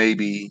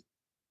maybe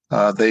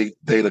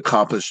they'd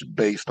accomplish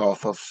based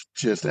off of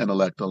just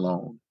intellect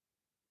alone.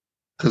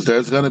 Because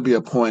there's going to be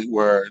a point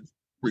where,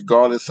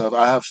 regardless of,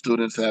 I have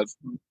students that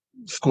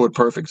scored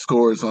perfect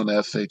scores on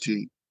the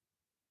SAT,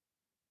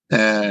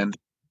 and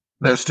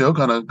they're still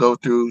going to go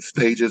through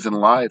stages in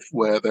life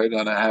where they're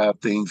going to have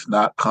things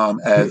not come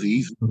as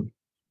easy,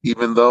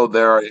 even though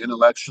they're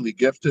intellectually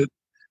gifted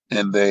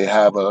and they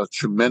have a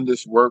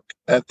tremendous work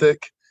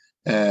ethic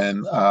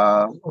and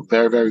a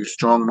very, very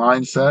strong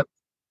mindset.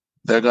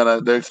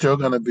 They're still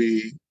gonna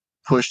be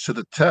pushed to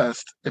the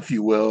test, if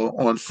you will,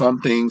 on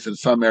some things in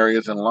some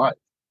areas in life,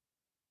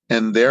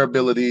 and their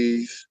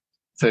abilities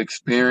to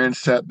experience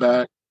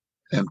setback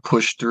and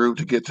push through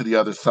to get to the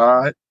other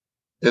side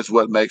is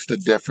what makes the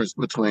difference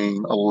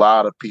between a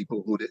lot of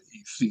people who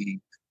you see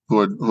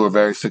who are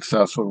very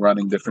successful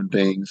running different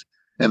things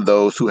and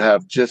those who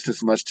have just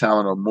as much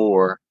talent or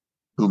more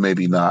who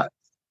maybe not.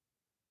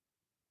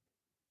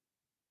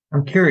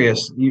 I'm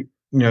curious,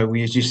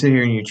 as you sit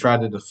here and you try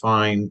to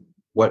define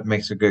what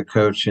makes a good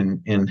coach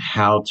and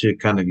how to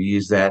kind of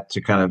use that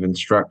to kind of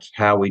instruct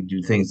how we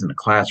do things in the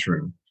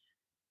classroom.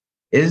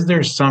 Is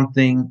there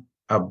something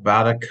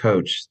about a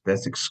coach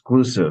that's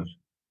exclusive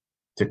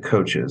to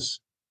coaches?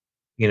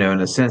 In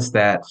a sense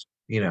that,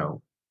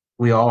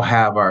 we all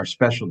have our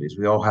specialties,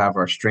 we all have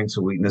our strengths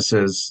and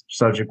weaknesses,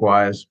 subject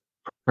wise,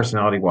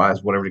 personality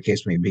wise, whatever the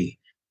case may be.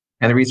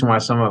 And the reason why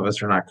some of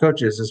us are not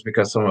coaches is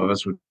because some of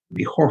us would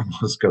be horrible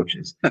as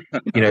coaches.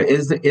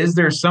 Is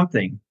there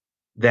something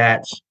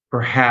that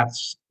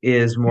perhaps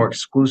is more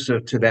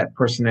exclusive to that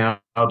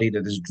personality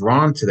that is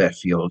drawn to that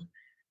field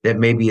that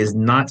maybe is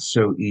not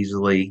so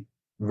easily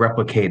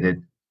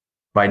replicated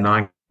by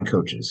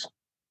non-coaches?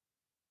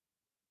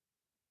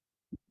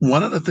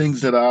 One of the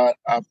things that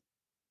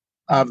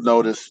I've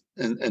noticed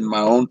in my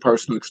own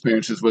personal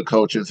experiences with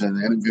coaches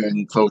and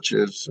interviewing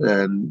coaches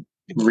and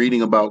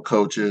reading about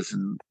coaches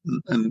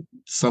and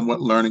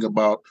somewhat learning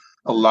about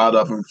a lot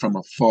of them from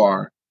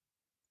afar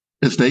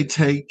is they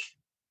take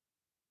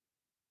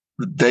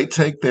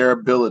their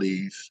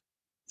abilities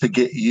to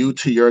get you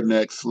to your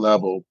next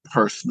level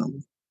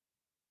personally.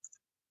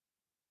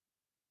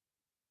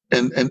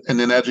 And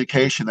in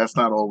education, that's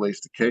not always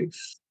the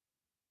case.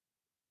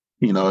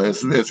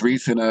 As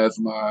recent as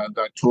my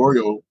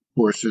doctoral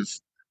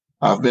courses,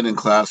 I've been in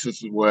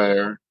classes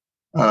where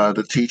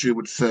the teacher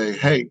would say,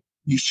 "Hey,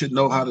 you should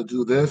know how to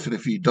do this, and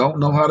if you don't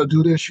know how to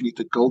do this, you need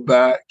to go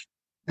back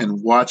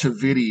and watch a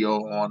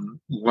video on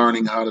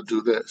learning how to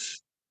do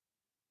this."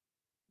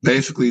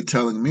 Basically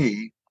telling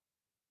me,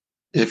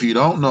 if you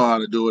don't know how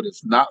to do it,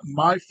 it's not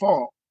my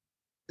fault.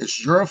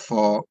 It's your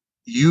fault.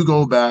 You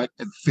go back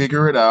and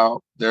figure it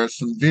out. There's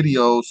some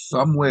videos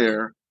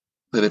somewhere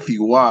that if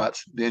you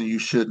watch, then you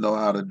should know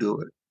how to do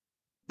it.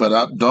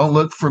 But don't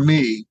look for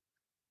me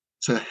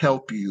to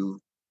help you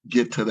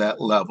get to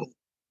that level.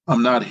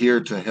 I'm not here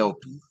to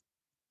help you.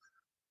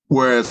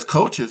 Whereas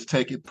coaches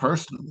take it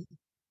personally.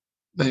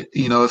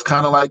 It's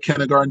kind of like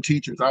kindergarten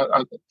teachers.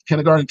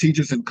 Kindergarten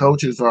teachers and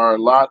coaches are a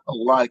lot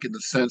alike in the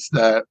sense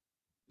that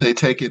they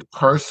take it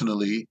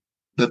personally.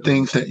 The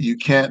things that you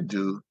can't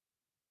do,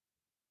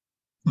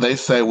 they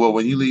say, well,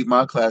 when you leave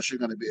my class, you're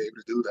going to be able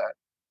to do that.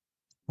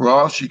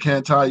 Ross, you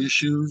can't tie your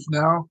shoes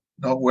now?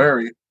 Don't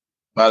worry.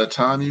 By the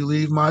time you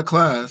leave my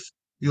class,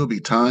 you'll be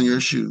tying your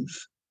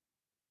shoes.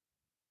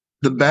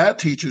 The bad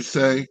teachers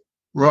say,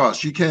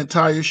 Ross, you can't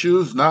tie your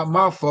shoes. Not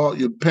my fault.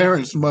 Your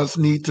parents must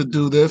need to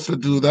do this or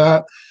do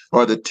that.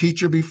 Or the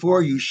teacher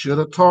before you should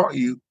have taught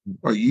you,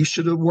 or you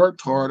should have worked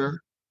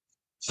harder.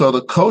 So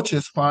the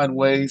coaches find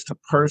ways to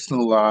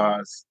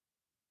personalize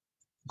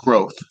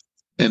growth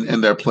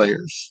in their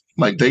players.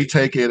 Like they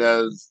take it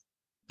as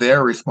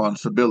their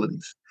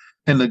responsibilities.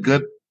 And the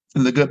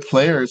good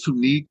players who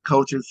need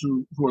coaches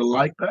who are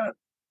like that,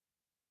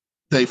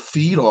 they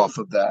feed off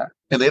of that.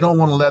 And they don't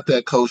want to let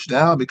that coach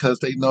down because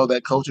they know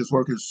that coach is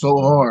working so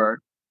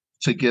hard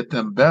to get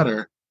them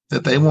better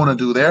that they want to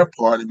do their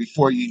part. And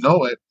before you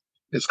know it,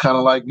 it's kind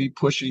of like me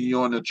pushing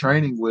you on the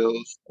training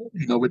wheels,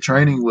 with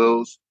training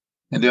wheels.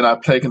 And then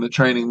I've taken the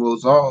training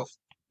wheels off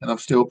and I'm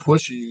still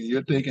pushing you.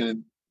 You're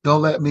thinking,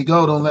 don't let me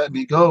go, don't let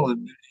me go.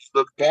 And you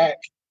look back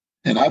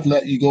and I've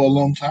let you go a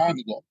long time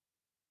ago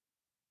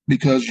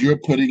because you're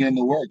putting in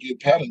the work, you're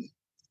pedaling.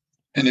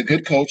 And the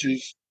good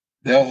coaches,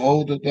 they'll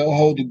hold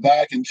it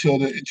back until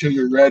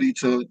you're ready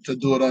to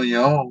do it on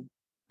your own,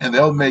 and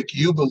they'll make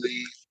you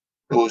believe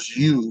it was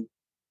you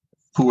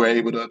who were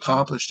able to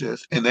accomplish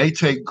this. And they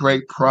take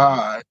great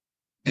pride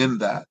in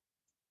that.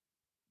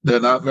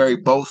 They're not very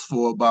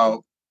boastful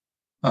about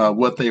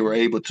what they were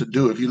able to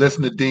do. If you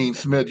listen to Dean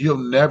Smith, you'll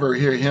never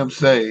hear him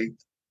say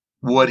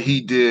what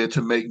he did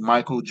to make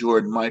Michael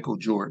Jordan Michael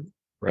Jordan.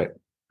 Right.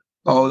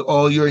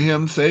 All you hear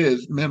him say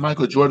is, man,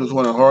 Michael Jordan was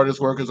one of the hardest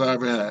workers I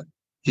ever had.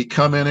 He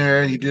come in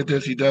there, he did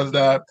this, he does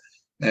that.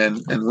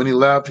 And when he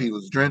left, he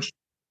was drenched,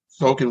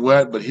 soaking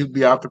wet, but he'd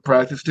be out to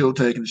practice still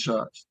taking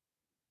shots.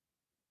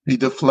 He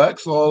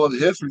deflects all of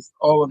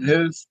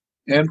his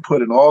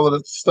input and all of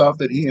the stuff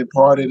that he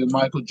imparted in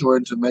Michael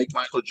Jordan to make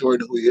Michael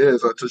Jordan who he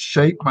is, or to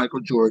shape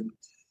Michael Jordan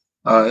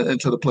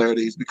into the player that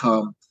he's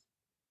become.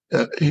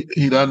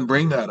 He doesn't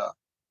bring that up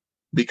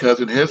because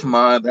in his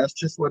mind, that's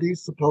just what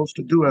he's supposed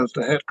to do as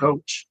the head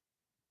coach.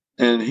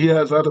 And he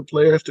has other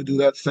players to do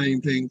that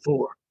same thing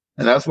for.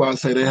 And that's why I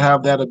say they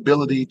have that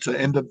ability to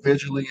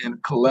individually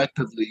and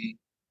collectively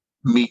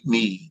meet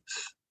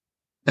needs.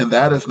 And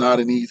that is not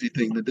an easy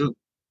thing to do.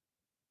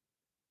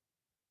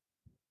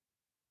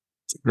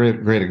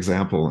 Great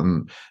example.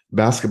 And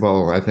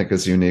basketball, I think,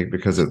 is unique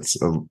because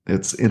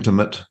it's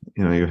intimate.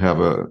 You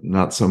have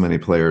not so many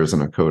players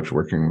and a coach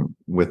working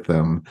with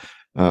them.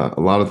 A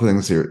lot of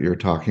things you're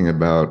talking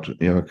about,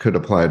 could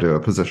apply to a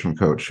position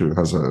coach who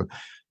has a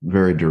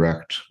very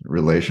direct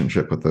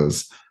relationship with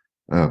those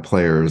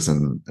players,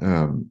 and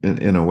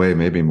in a way,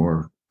 maybe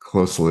more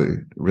closely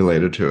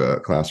related to a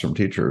classroom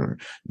teacher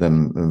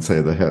than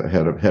say the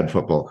head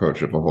football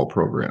coach of a whole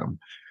program.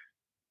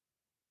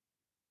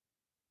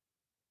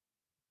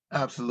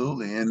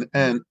 Absolutely. And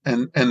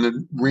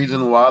the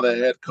reason why the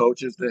head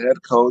coach is the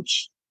head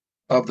coach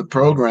of the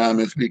program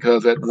is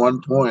because at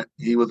one point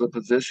he was a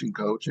position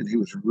coach and he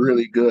was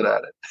really good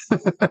at it.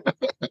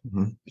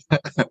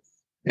 Mm-hmm.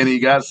 And he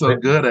got so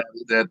good at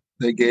it that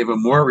they gave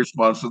him more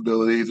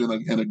responsibilities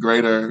and a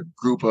greater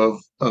group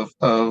of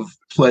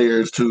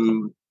players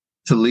to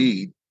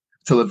lead,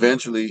 till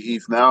eventually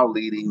he's now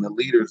leading the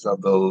leaders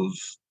of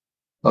those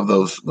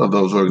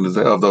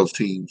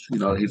teams.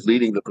 He's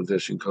leading the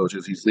position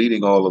coaches, he's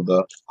leading all of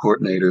the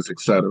coordinators,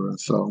 etc.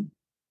 So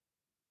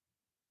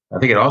I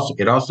think it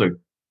also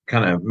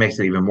kind of makes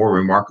it even more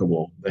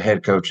remarkable, the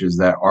head coaches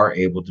that are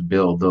able to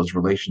build those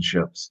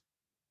relationships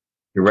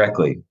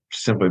directly,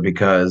 simply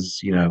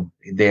because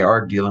they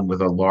are dealing with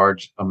a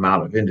large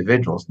amount of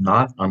individuals,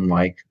 not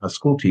unlike a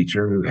school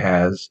teacher who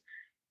has,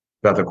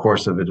 throughout the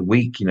course of a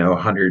week,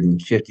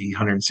 150,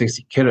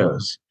 160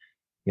 kiddos.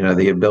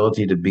 The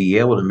ability to be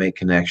able to make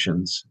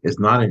connections is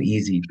not an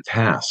easy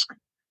task.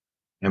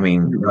 I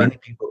mean, right.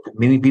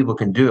 many people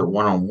can do it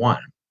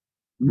one-on-one.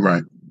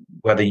 Right.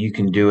 Whether you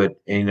can do it,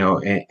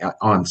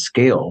 on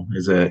scale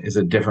is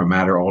a different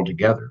matter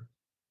altogether.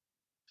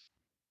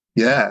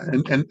 Yeah,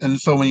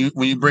 and so when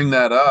you bring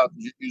that up,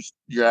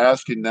 you're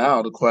asking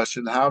now the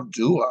question: how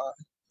do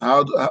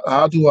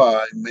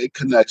I make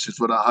connections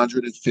with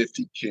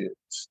 150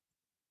 kids?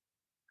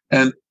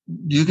 And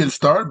you can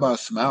start by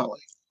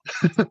smiling.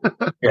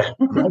 Yeah,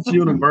 that's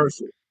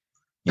universal.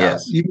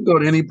 Yes, you can go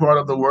to any part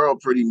of the world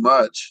pretty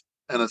much,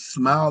 and a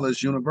smile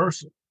is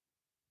universal.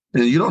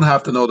 And you don't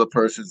have to know the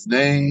person's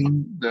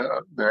name,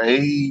 their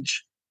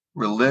age,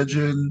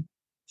 religion,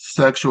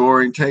 sexual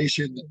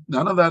orientation.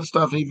 None of that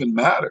stuff even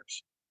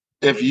matters.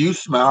 If you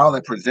smile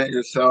and present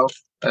yourself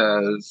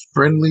as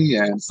friendly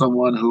and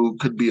someone who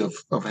could be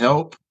of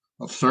help,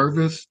 of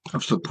service,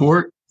 of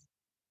support,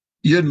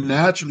 you're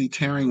naturally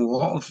tearing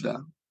walls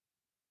down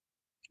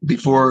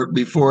before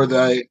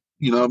they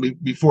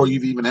before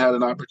you've even had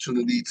an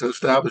opportunity to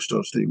establish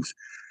those things.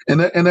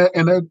 And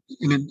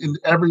in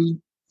every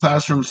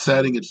classroom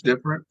setting, it's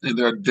different, and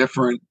there are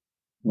different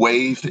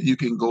ways that you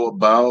can go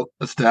about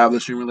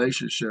establishing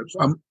relationships.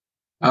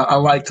 I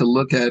like to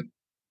look at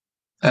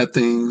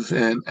things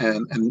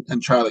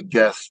and try to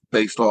guess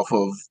based off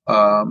of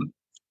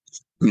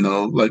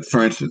like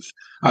for instance,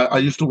 I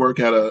used to work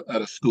at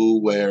a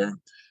school where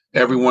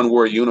everyone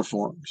wore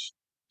uniforms.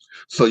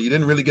 So you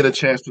didn't really get a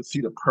chance to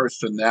see the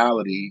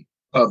personality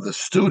of the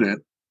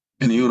student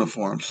in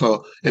uniform.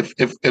 So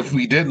if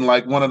we didn't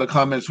like, one of the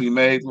comments we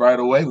made right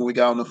away when we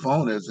got on the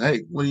phone is,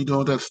 "Hey, what are you doing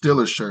with that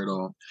Steelers shirt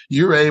on?"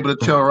 You're able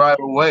to tell right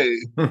away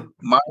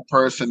my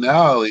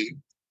personality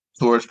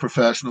towards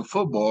professional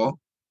football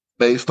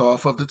based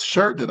off of the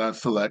shirt that I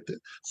selected.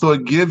 So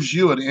it gives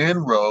you an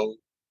inroad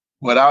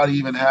without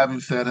even having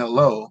said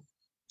hello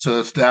to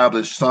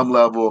establish some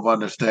level of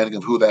understanding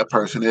of who that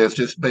person is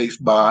just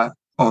based on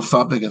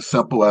something as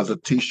simple as a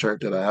t-shirt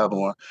that I have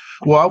on.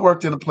 Well, I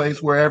worked in a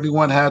place where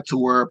everyone had to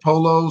wear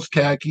polos,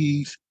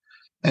 khakis,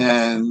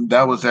 and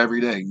that was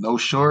every day. No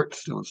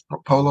shorts. It was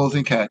polos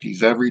and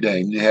khakis every day.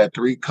 And you had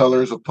 3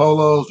 colors of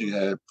polos. You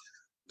had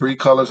 3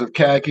 colors of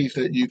khakis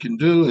that you can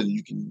do, and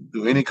you can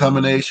do any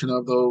combination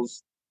of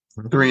those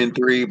 3 and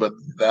 3, but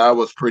that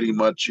was pretty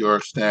much your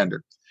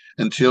standard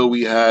until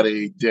we had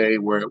a day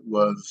where it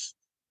was,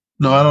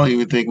 no, I don't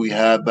even think we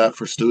had that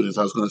for students.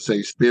 I was going to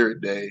say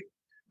Spirit Day,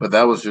 but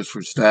that was just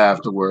for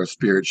staff to wear a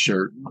Spirit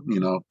shirt.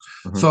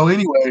 So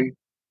anyway,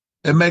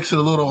 it makes it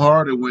a little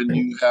harder when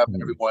you have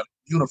everyone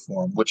in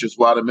uniform, which is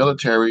why the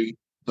military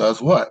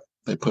does what?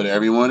 They put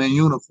everyone in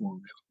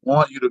uniform. They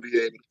want you to be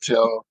able to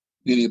tell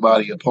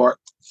anybody apart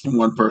from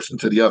one person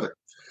to the other.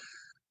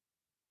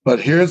 But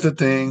here's the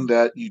thing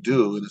that you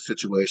do in a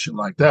situation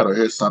like that, or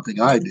here's something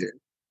I did.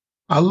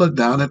 I look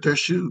down at their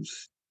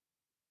shoes.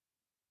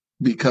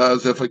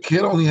 Because if a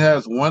kid only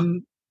has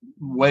one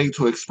way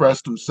to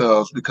express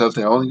themselves because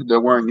they're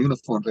wearing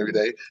uniforms every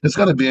day, it's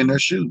going to be in their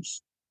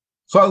shoes.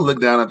 So I look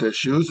down at their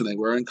shoes and they're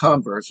wearing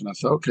Converse, and I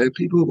say, okay,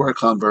 people who wear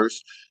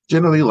Converse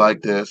generally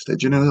like this, they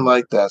generally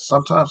like that.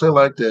 Sometimes they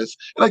like this.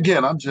 And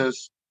again,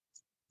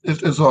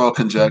 it's all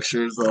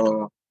conjecture, it's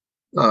all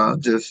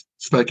just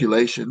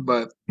speculation,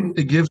 but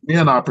it gives me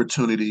an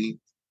opportunity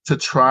to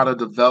try to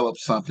develop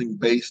something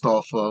based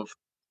off of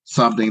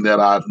something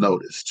that I've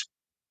noticed.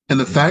 And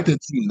the fact that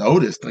you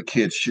noticed a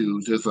kid's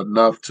shoes is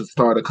enough to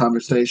start a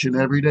conversation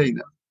every day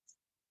now.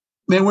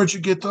 Man, where'd you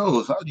get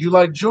those? You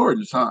like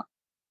Jordans, huh?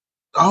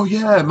 Oh,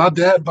 yeah, my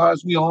dad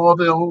buys me all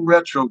the old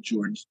retro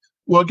Jordans.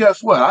 Well,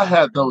 guess what? I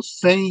had those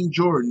same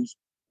Jordans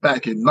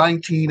back in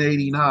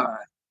 1989.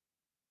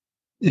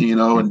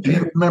 And do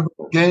you remember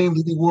the game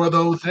that he wore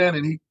those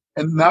in?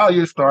 And now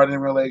you're starting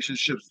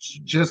relationships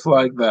just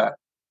like that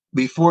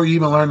before you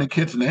even learn the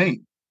kid's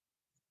name.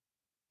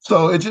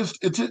 So it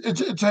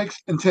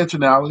takes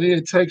intentionality.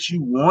 It takes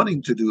you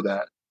wanting to do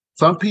that.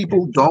 Some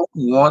people don't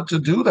want to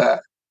do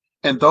that.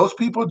 And those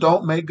people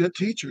don't make good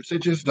teachers. They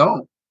just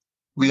don't.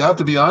 We have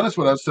to be honest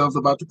with ourselves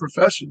about the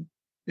profession.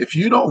 If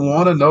you don't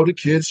want to know the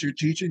kids you're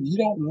teaching, you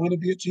don't want to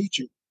be a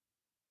teacher.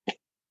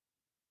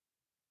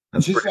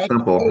 That's just pretty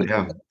simple.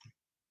 Yeah.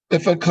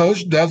 If a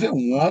coach doesn't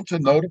want to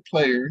know the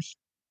players,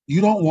 you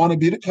don't want to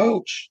be the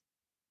coach,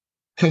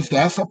 because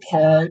that's a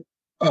part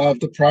of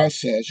the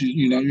process.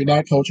 You're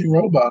not coaching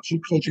robots,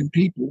 you're coaching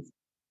people.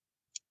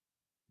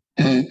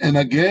 And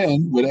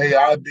again, with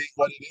AI being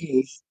what it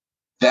is,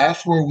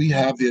 that's where we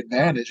have the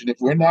advantage. And if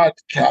we're not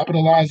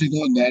capitalizing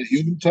on that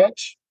human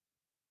touch,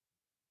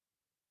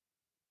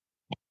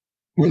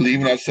 we're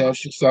leaving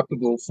ourselves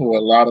susceptible for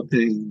a lot of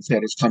things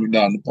that is coming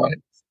down the pipe.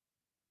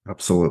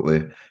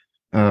 Absolutely.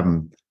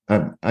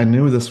 I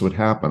knew this would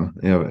happen.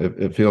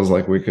 It feels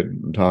like we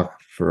could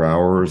talk for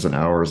hours and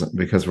hours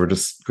because we're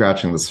just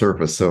scratching the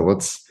surface. So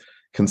let's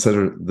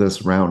consider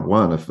this round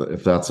one,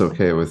 if that's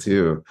okay with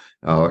you,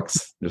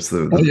 Alex. Just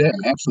yeah,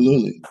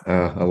 absolutely.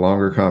 A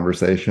longer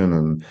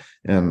conversation,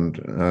 and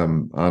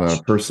on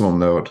a personal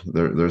note,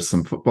 there's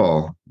some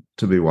football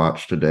to be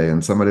watched today,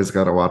 and somebody's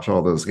got to watch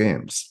all those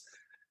games.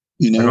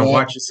 Don't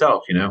watch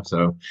yourself,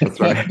 so that's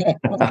right.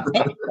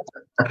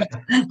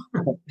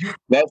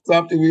 That's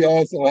something we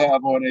also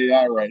have on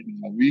AI right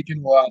now. We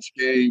can watch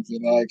games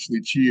and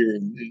actually cheer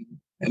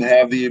and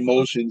have the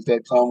emotions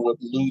that come with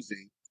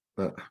losing.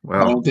 Well,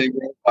 I don't think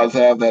robots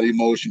have that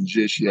emotion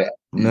just yet.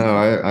 No,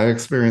 I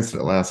experienced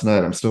it last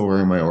night. I'm still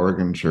wearing my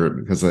Oregon shirt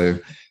because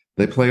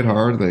they played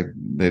hard. They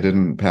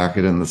didn't pack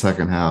it in the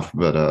second half,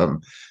 but are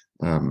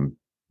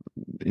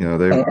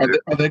they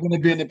going to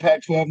be in the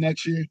Pac-12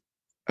 next year?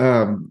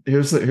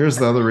 Here's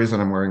the other reason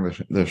I'm wearing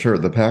the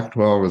shirt. The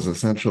Pac-12 is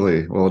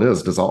essentially, well, it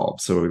is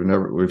dissolved. So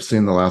we've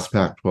seen the last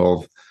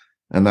Pac-12,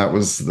 and that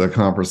was the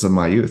conference of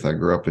my youth. I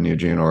grew up in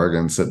Eugene,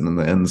 Oregon, sitting in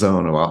the end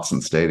zone of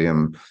Autzen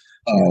Stadium.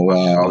 Oh,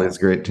 wow. All these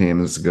great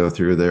teams go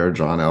through there.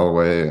 John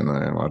Elway, and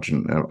I'm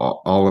watching,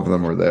 all of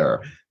them were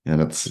there,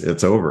 and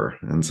it's over.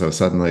 And so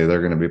suddenly they're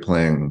going to be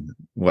playing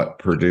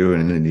Purdue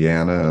and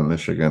Indiana and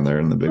Michigan. They're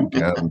in the Big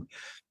Ten.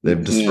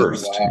 They've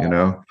dispersed,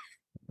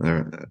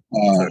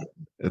 Wow.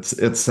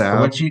 It's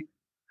sad.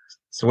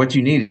 So what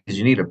you need is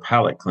you need a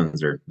palate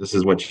cleanser. This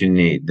is what you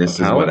need. A This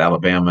is what palate?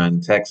 Alabama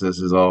and Texas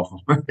is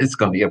all for. It's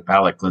going to be a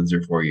palate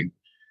cleanser for you.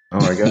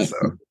 Oh, I guess so.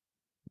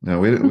 No,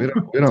 we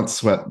don't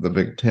sweat the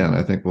Big Ten.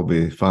 I think we'll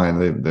be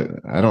fine.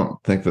 I don't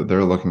think that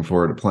they're looking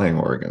forward to playing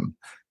Oregon,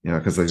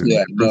 because they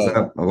Yeah, no,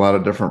 present a lot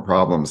of different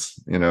problems,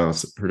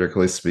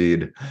 particularly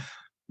speed.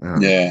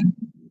 yeah.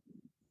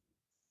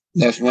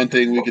 That's one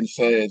thing we can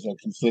say is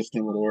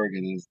consistent with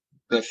Oregon is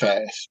they're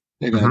fast.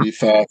 They're going to Mhm. be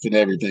fast in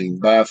everything: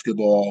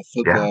 basketball, Yeah,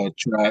 football,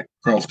 track,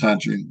 cross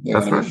country. They're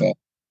that's going to be right.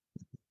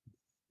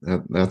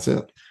 fast. That's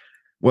it.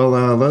 Well,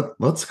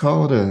 let's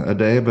call it a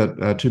day,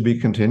 but to be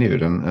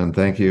continued. And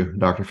thank you,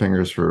 Dr.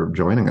 Fingers, for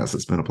joining us.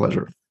 It's been a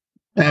pleasure.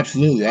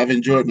 Absolutely, I've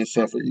enjoyed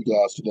myself with you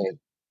guys today.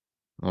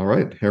 All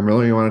right, Herr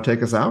Miller, you want to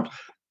take us out?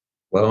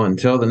 Well,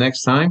 until the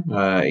next time,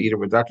 either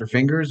with Dr.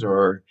 Fingers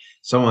or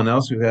someone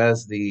else who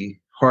has the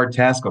hard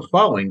task of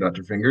following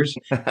Dr. Fingers,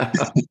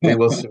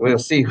 we'll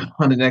see you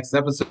on the next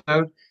episode.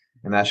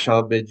 And I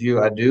shall bid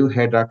you adieu,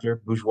 Herr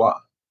Dr. Bourgeois.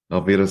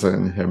 Auf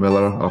Wiedersehen, Herr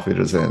Miller. Auf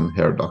Wiedersehen,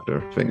 Herr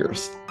Dr.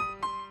 Fingers.